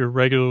front. If you're a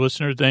regular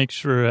listener, thanks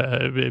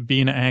for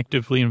being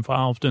actively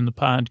involved in the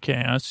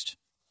podcast.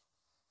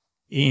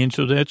 And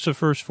so that's the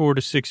first 4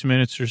 to 6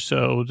 minutes or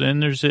so. Then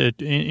there's an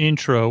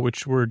intro,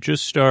 which we're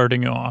just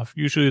starting off.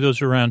 Usually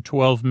those are around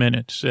 12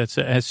 minutes. That's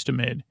the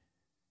estimate.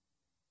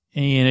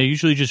 And I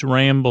usually just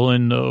ramble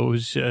in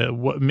those.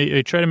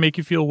 I try to make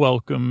you feel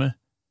welcome.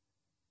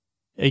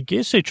 I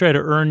guess I try to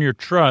earn your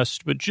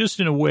trust, but just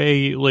in a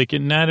way, like,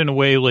 not in a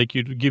way like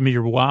you'd give me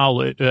your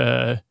wallet,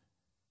 or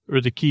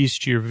the keys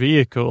to your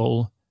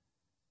vehicle,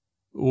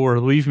 or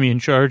leave me in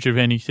charge of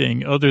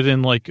anything other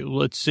than, like,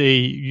 let's say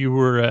you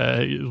were,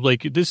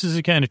 like, this is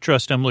the kind of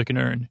trust I'm looking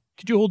to earn.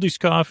 Could you hold these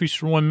coffees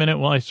for 1 minute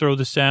while I throw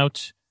this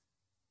out?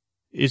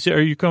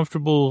 Are you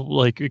comfortable,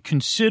 like,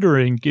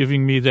 considering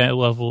giving me that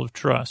level of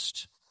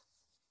trust?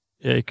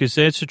 Because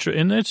that's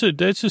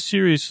a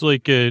serious,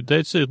 like,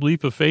 that's a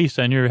leap of faith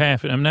on your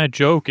half. And I'm not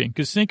joking.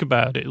 Because think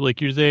about it. Like,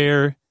 you're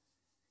there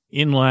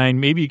in line.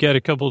 Maybe you got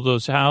a couple of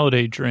those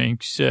holiday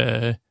drinks,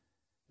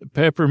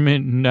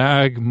 peppermint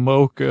nog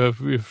mocha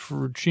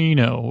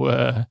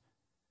frappuccino.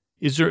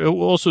 Is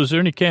there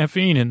any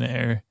caffeine in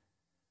there?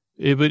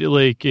 But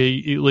like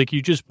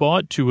you just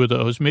bought 2 of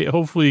those.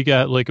 Hopefully you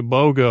got like a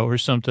BOGO or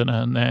something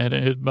on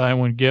that. Buy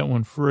one, get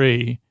one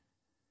free.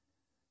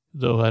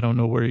 Though I don't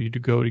know where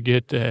you'd go to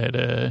get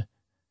that.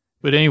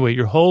 But anyway,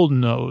 you're holding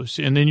those,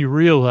 and then you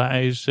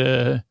realize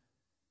you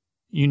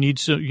need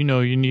some.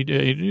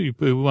 You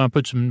want to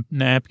put some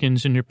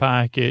napkins in your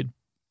pocket,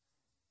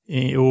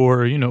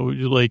 or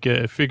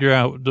figure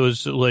out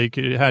those, like,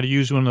 how to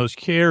use one of those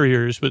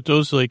carriers. But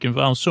those, like,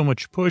 involve so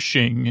much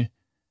pushing.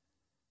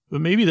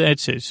 But maybe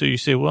that's it. So you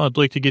say, well, I'd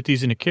like to get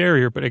these in a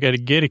carrier, but I got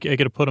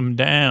to put them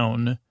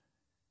down.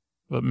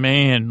 But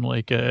man,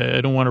 like,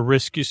 I don't want to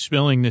risk you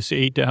spilling this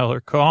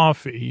 $8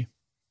 coffee.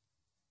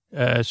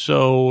 You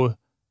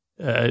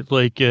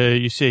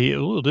say,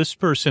 oh, this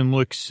person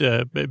looks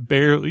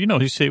barely,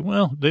 you say,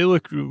 well, they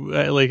look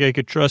like I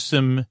could trust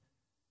them.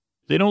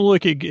 They don't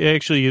look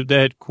actually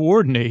that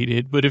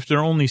coordinated, but if they're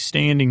only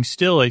standing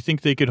still, I think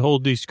they could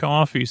hold these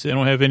coffees. They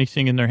don't have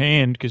anything in their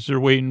hand because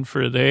they're waiting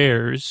for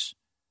theirs.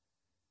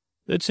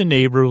 That's a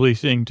neighborly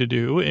thing to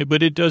do,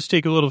 but it does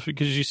take a little,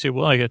 because you say,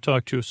 well, I got to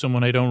talk to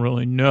someone I don't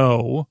really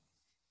know.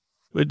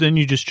 But then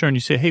you just turn,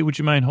 you say, hey, would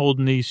you mind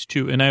holding these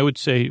 2? And I would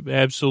say,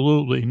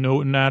 absolutely,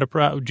 no, not a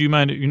problem. Do you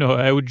mind,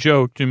 I would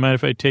joke, do you mind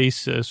if I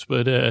taste this?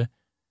 But that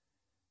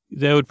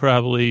would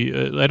probably,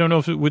 I don't know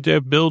if would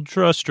that build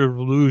trust or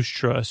lose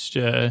trust.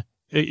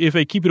 If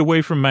I keep it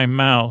away from my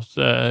mouth,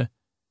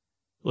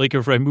 like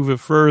if I move it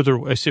further,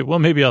 I say, well,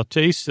 maybe I'll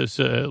taste this.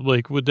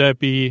 Would that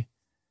be...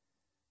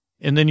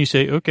 And then you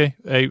say, okay,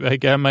 I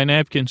got my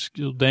napkins,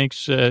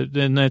 thanks,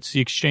 then that's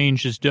the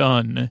exchange is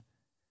done.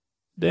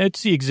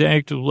 That's the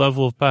exact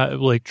level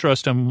of, like,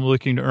 trust I'm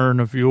looking to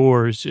earn of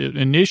yours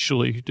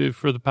initially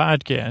for the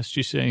podcast.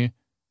 You say,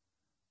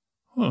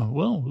 oh,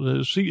 well,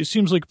 it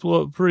seems like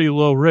pretty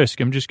low risk.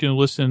 I'm just going to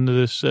listen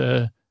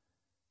to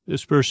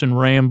this person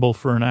ramble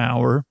for an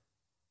hour,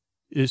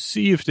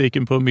 see if they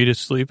can put me to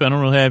sleep. I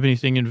don't really have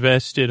anything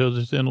invested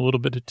other than a little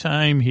bit of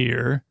time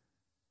here.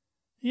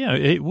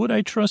 Yeah, would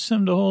I trust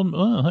them to hold?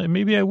 Well,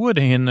 maybe I would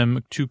hand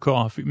them 2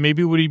 coffee.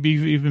 Maybe would he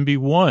even be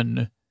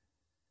 1?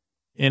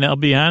 And I'll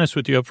be honest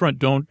with you up front.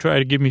 Don't try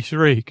to give me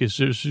 3 because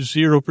there's a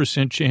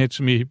 0% chance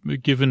of me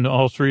giving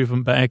all 3 of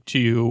them back to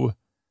you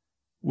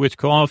with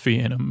coffee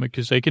in them,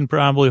 because I can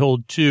probably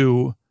hold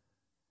 2.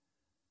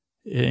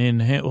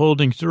 And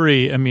holding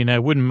 3, I mean, I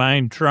wouldn't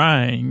mind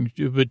trying,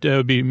 but that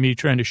would be me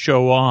trying to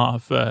show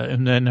off,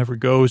 and that never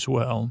goes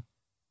well.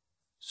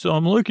 So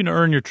I'm looking to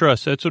earn your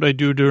trust. That's what I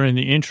do during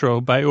the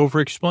intro, by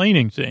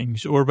over-explaining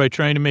things or by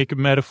trying to make a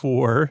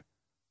metaphor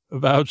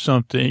about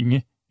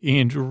something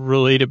and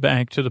relate it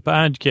back to the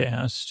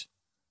podcast.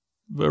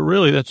 But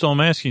really, that's all I'm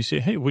asking. You say,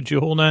 hey, would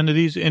you hold on to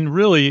these? And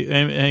really,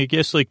 I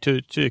guess like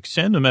to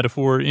extend the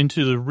metaphor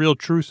into the real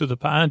truth of the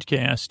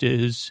podcast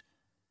is,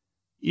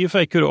 if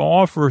I could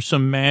offer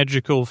some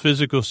magical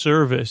physical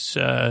service,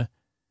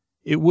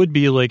 it would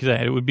be like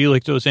that. It would be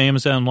like those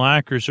Amazon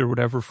lockers or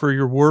whatever for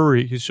your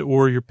worries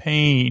or your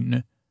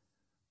pain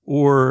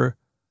or,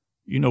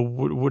 you know,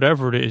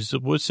 whatever it is.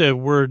 What's that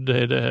word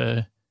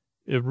that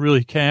it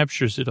really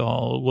captures it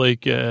all?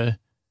 Like, you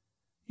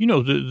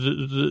know,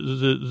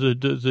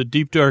 the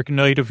deep dark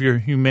night of your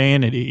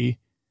humanity.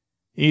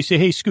 And you say,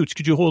 hey, Scoots,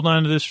 could you hold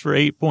on to this for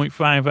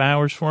 8.5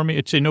 hours for me?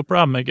 I'd say, no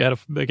problem. I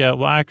got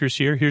lockers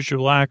here. Here's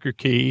your locker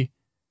key.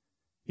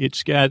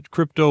 It's got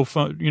crypto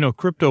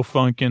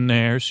funk in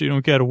there, so you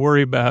don't got to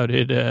worry about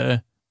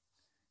it.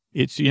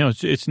 It's, you know,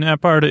 it's not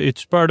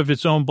it's part of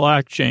its own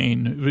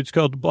blockchain. It's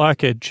called the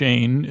blockhead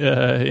chain.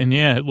 And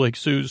yeah, like,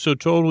 so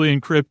totally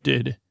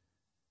encrypted.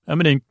 I'm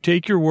going to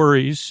take your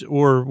worries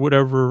or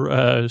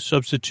whatever,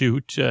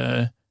 substitute.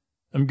 I'm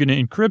going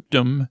to encrypt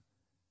them.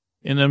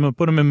 And then I'm going to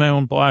put them in my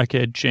own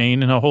blockhead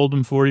chain, and I'll hold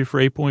them for you for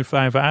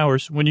 8.5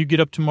 hours. When you get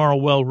up tomorrow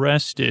well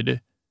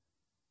rested,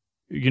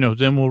 you know,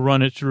 then we'll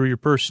run it through your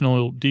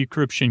personal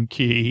decryption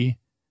key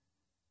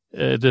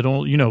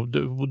that'll, you know,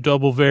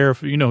 double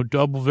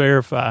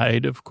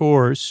verified, of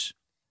course.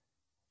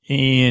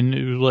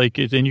 And like,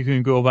 then you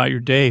can go about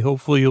your day.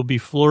 Hopefully you'll be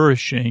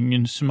flourishing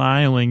and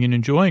smiling and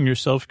enjoying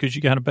yourself because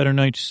you got a better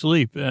night's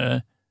sleep.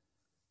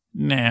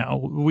 Now,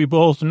 we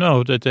both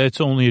know that that's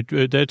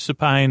the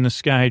pie in the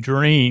sky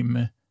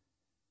dream.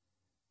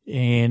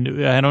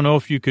 And I don't know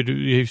if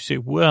you say,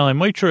 well, I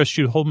might trust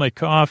you to hold my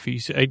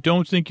coffees. I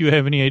don't think you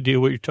have any idea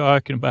what you're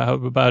talking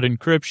about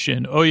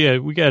encryption. Oh, yeah,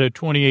 we got a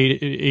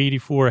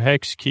 2884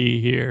 hex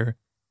key here.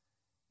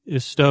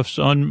 This stuff's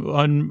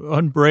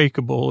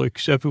unbreakable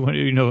except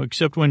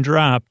when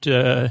dropped.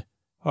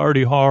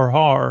 Hardy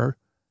har.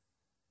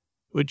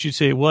 Would you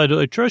say, well,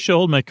 I trust you to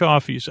hold my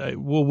coffees.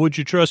 Well, would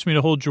you trust me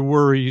to hold your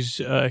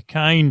worries?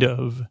 Kind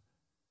of.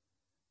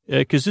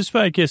 Because this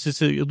podcast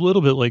is a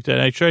little bit like that.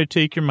 I try to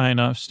take your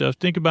mind off stuff.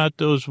 Think about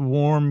those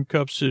warm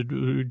cups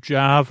of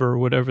Java or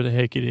whatever the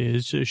heck it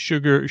is,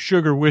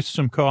 sugar with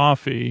some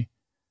coffee,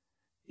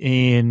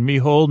 and me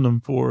holding them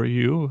for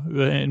you.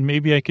 And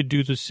maybe I could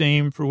do the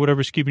same for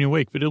whatever's keeping you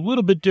awake, but a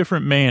little bit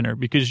different manner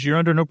because you're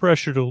under no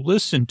pressure to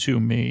listen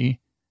to me.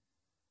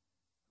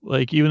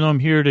 Like, even though I'm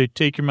here to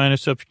take your mind off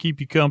stuff to keep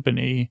you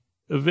company,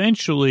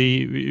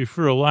 eventually,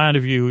 for a lot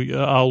of you,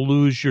 I'll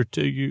lose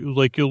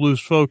you'll lose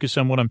focus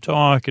on what I'm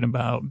talking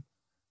about.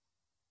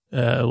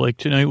 Like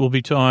tonight we'll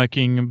be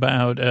talking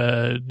about,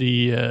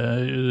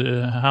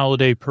 the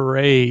holiday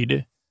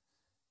parade,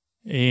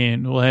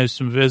 and we'll have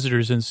some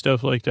visitors and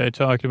stuff like that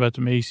talking about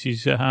the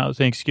Macy's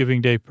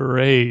Thanksgiving Day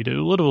parade.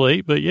 A little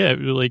late, but yeah,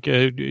 like,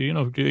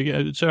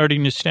 it's already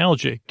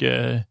nostalgic.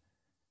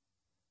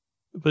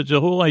 But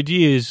the whole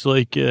idea is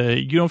like,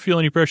 you don't feel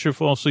any pressure to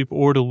fall asleep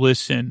or to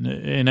listen.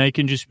 And I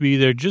can just be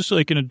there just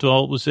like an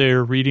adult was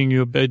there reading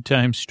you a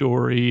bedtime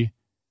story.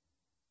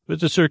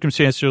 But the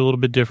circumstances are a little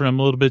bit different. I'm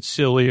a little bit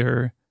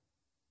sillier.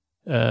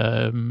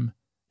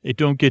 It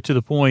don't get to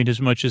the point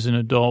as much as an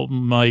adult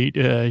might.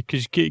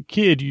 Cause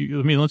kid,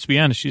 let's be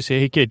honest. You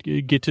say, hey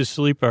kid, get to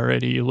sleep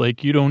already.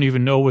 Like, you don't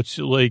even know what's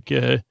like,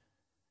 you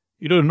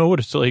don't know what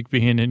it's like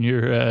being in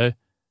your,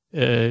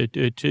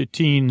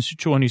 teens,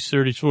 20s,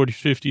 30s, 40s,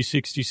 50s,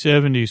 60s,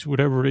 70s,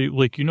 whatever,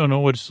 like, you don't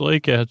know what it's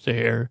like out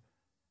there.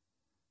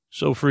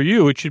 So for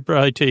you, it should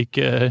probably take,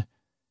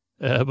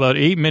 about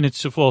 8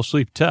 minutes to fall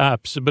asleep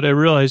tops. But I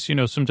realize,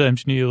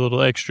 sometimes you need a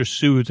little extra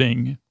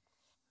soothing.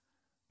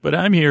 But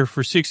I'm here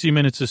for 60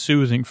 minutes of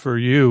soothing for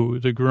you,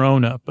 the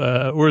grown-up,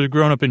 or the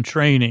grown-up in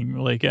training,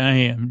 like I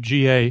am,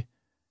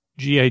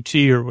 GIT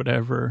or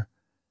whatever.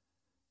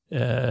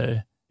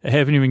 I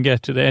haven't even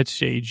got to that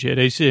stage yet.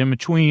 I say I'm a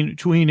tween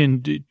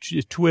in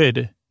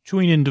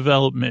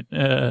development.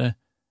 I'm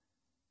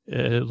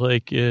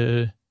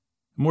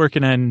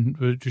working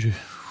on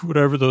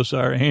whatever those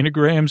are,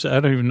 anagrams. I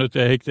don't even know what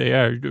the heck they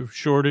are,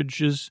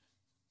 shortages.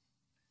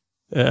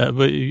 But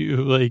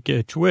like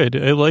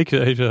twid, I like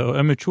that.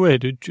 I'm a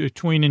twid,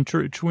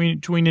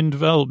 tween in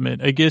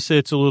development. I guess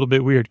that's a little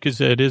bit weird because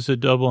that is a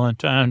double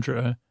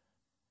entendre.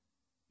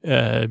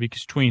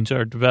 Because tweens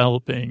are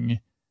developing.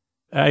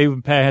 I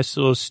even passed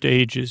those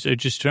stages. I'm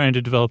just trying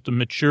to develop the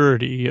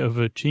maturity of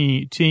a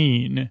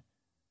teen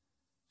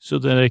so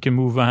that I can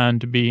move on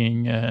to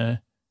being,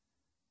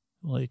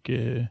 like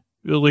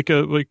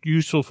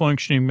useful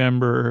functioning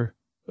member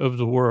of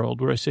the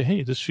world where I say,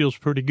 hey, this feels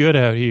pretty good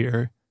out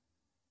here.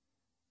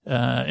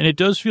 And it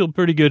does feel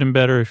pretty good and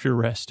better if you're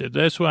rested.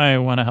 That's why I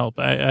want to help.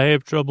 I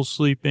have trouble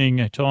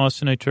sleeping. I toss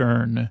and I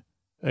turn.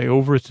 I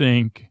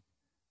overthink.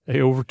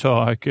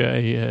 overtalk.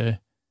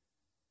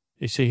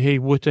 They say, hey,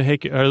 what the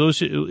heck are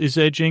those? Is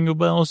that Jingle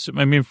Bells?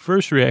 I mean,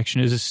 first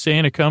reaction is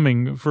Santa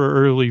coming for an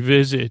early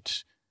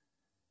visit?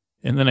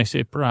 And then I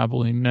say,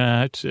 probably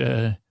not.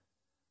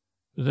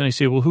 But then I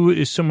say, well, who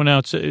is someone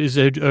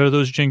outside? Are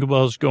those Jingle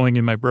Bells going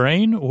in my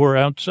brain or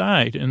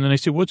outside? And then I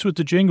say, what's with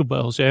the Jingle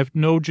Bells? I have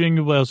no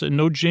Jingle Bells and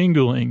no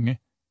jingling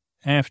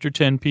after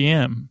 10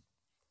 p.m.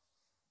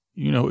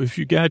 You know, if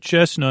you got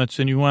chestnuts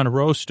and you want to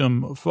roast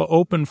them,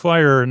 open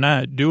fire or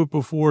not, do it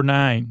before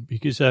 9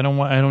 because I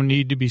don't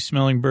need to be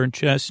smelling burnt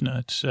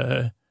chestnuts.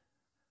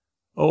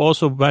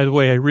 Also, by the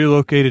way, I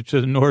relocated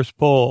to the North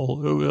Pole,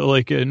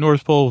 like a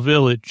North Pole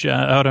village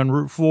out on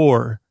Route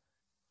 4.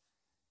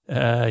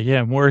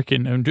 I'm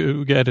working.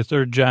 We got a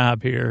third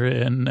job here.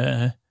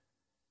 And,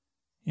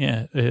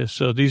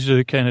 so these are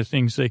the kind of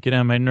things that get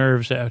on my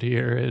nerves out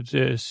here.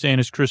 It's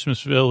Santa's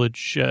Christmas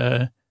Village,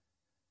 or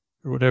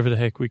whatever the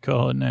heck we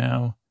call it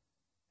now.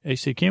 I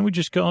say, can't we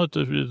just call it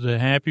the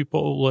Happy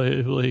Pole?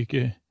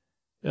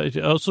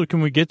 Also,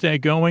 can we get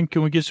that going?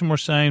 Can we get some more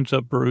signs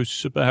up,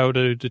 Bruce, about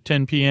the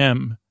 10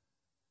 p.m.?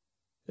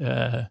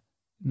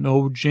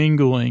 No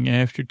jingling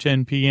after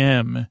 10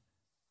 p.m.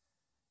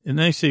 And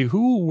they say,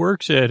 who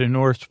works at a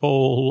North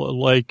Pole,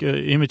 like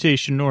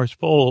imitation North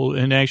Pole,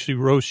 and actually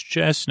roast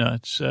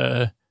chestnuts?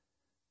 And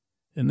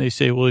they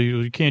say, well,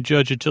 you can't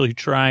judge until you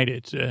tried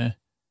it.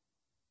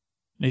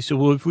 They said,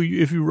 well, if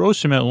you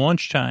roast them at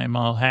lunchtime,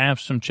 I'll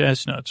have some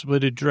chestnuts,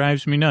 but it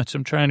drives me nuts.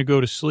 I'm trying to go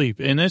to sleep.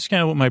 And that's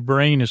kind of what my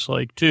brain is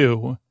like,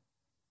 too.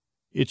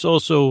 It's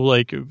also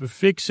like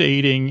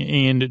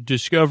fixating and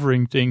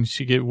discovering things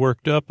to get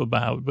worked up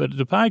about. But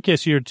the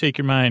podcast here to take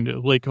your mind,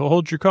 like,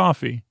 hold your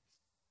coffee.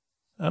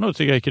 I don't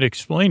think I could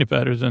explain it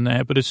better than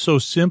that, but it's so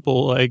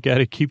simple. I got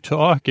to keep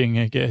talking,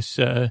 I guess.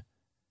 But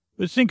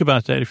think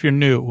about that if you're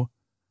new.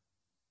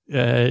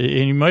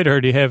 And you might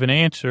already have an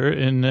answer,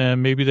 and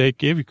maybe they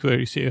give you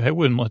clarity. Say, I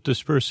wouldn't let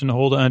this person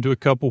hold on to a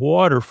cup of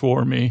water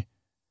for me.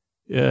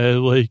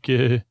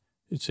 You'd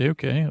say,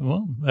 okay,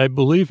 well, I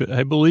believe it.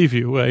 I believe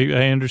you.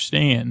 I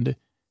understand.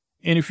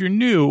 And if you're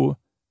new,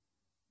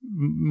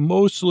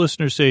 most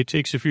listeners say it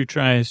takes a few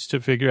tries to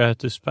figure out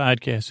this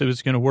podcast if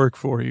it's going to work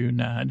for you or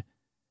not.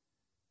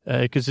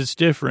 Because it's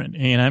different,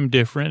 and I'm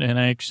different, and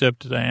I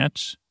accept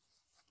that.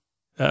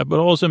 But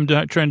all I'm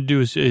trying to do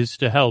is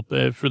to help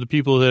for the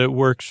people that it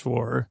works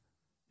for.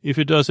 If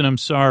it doesn't, I'm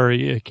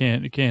sorry. I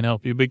can't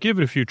help you. But give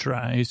it a few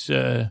tries.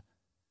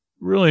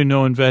 Really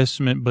no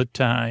investment but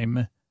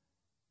time.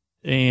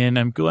 And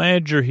I'm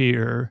glad you're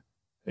here.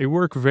 I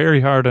work very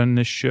hard on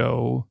this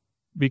show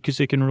because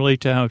it can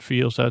relate to how it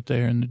feels out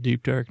there in the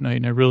deep, dark night.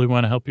 And I really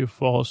want to help you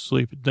fall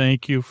asleep.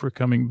 Thank you for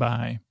coming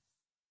by.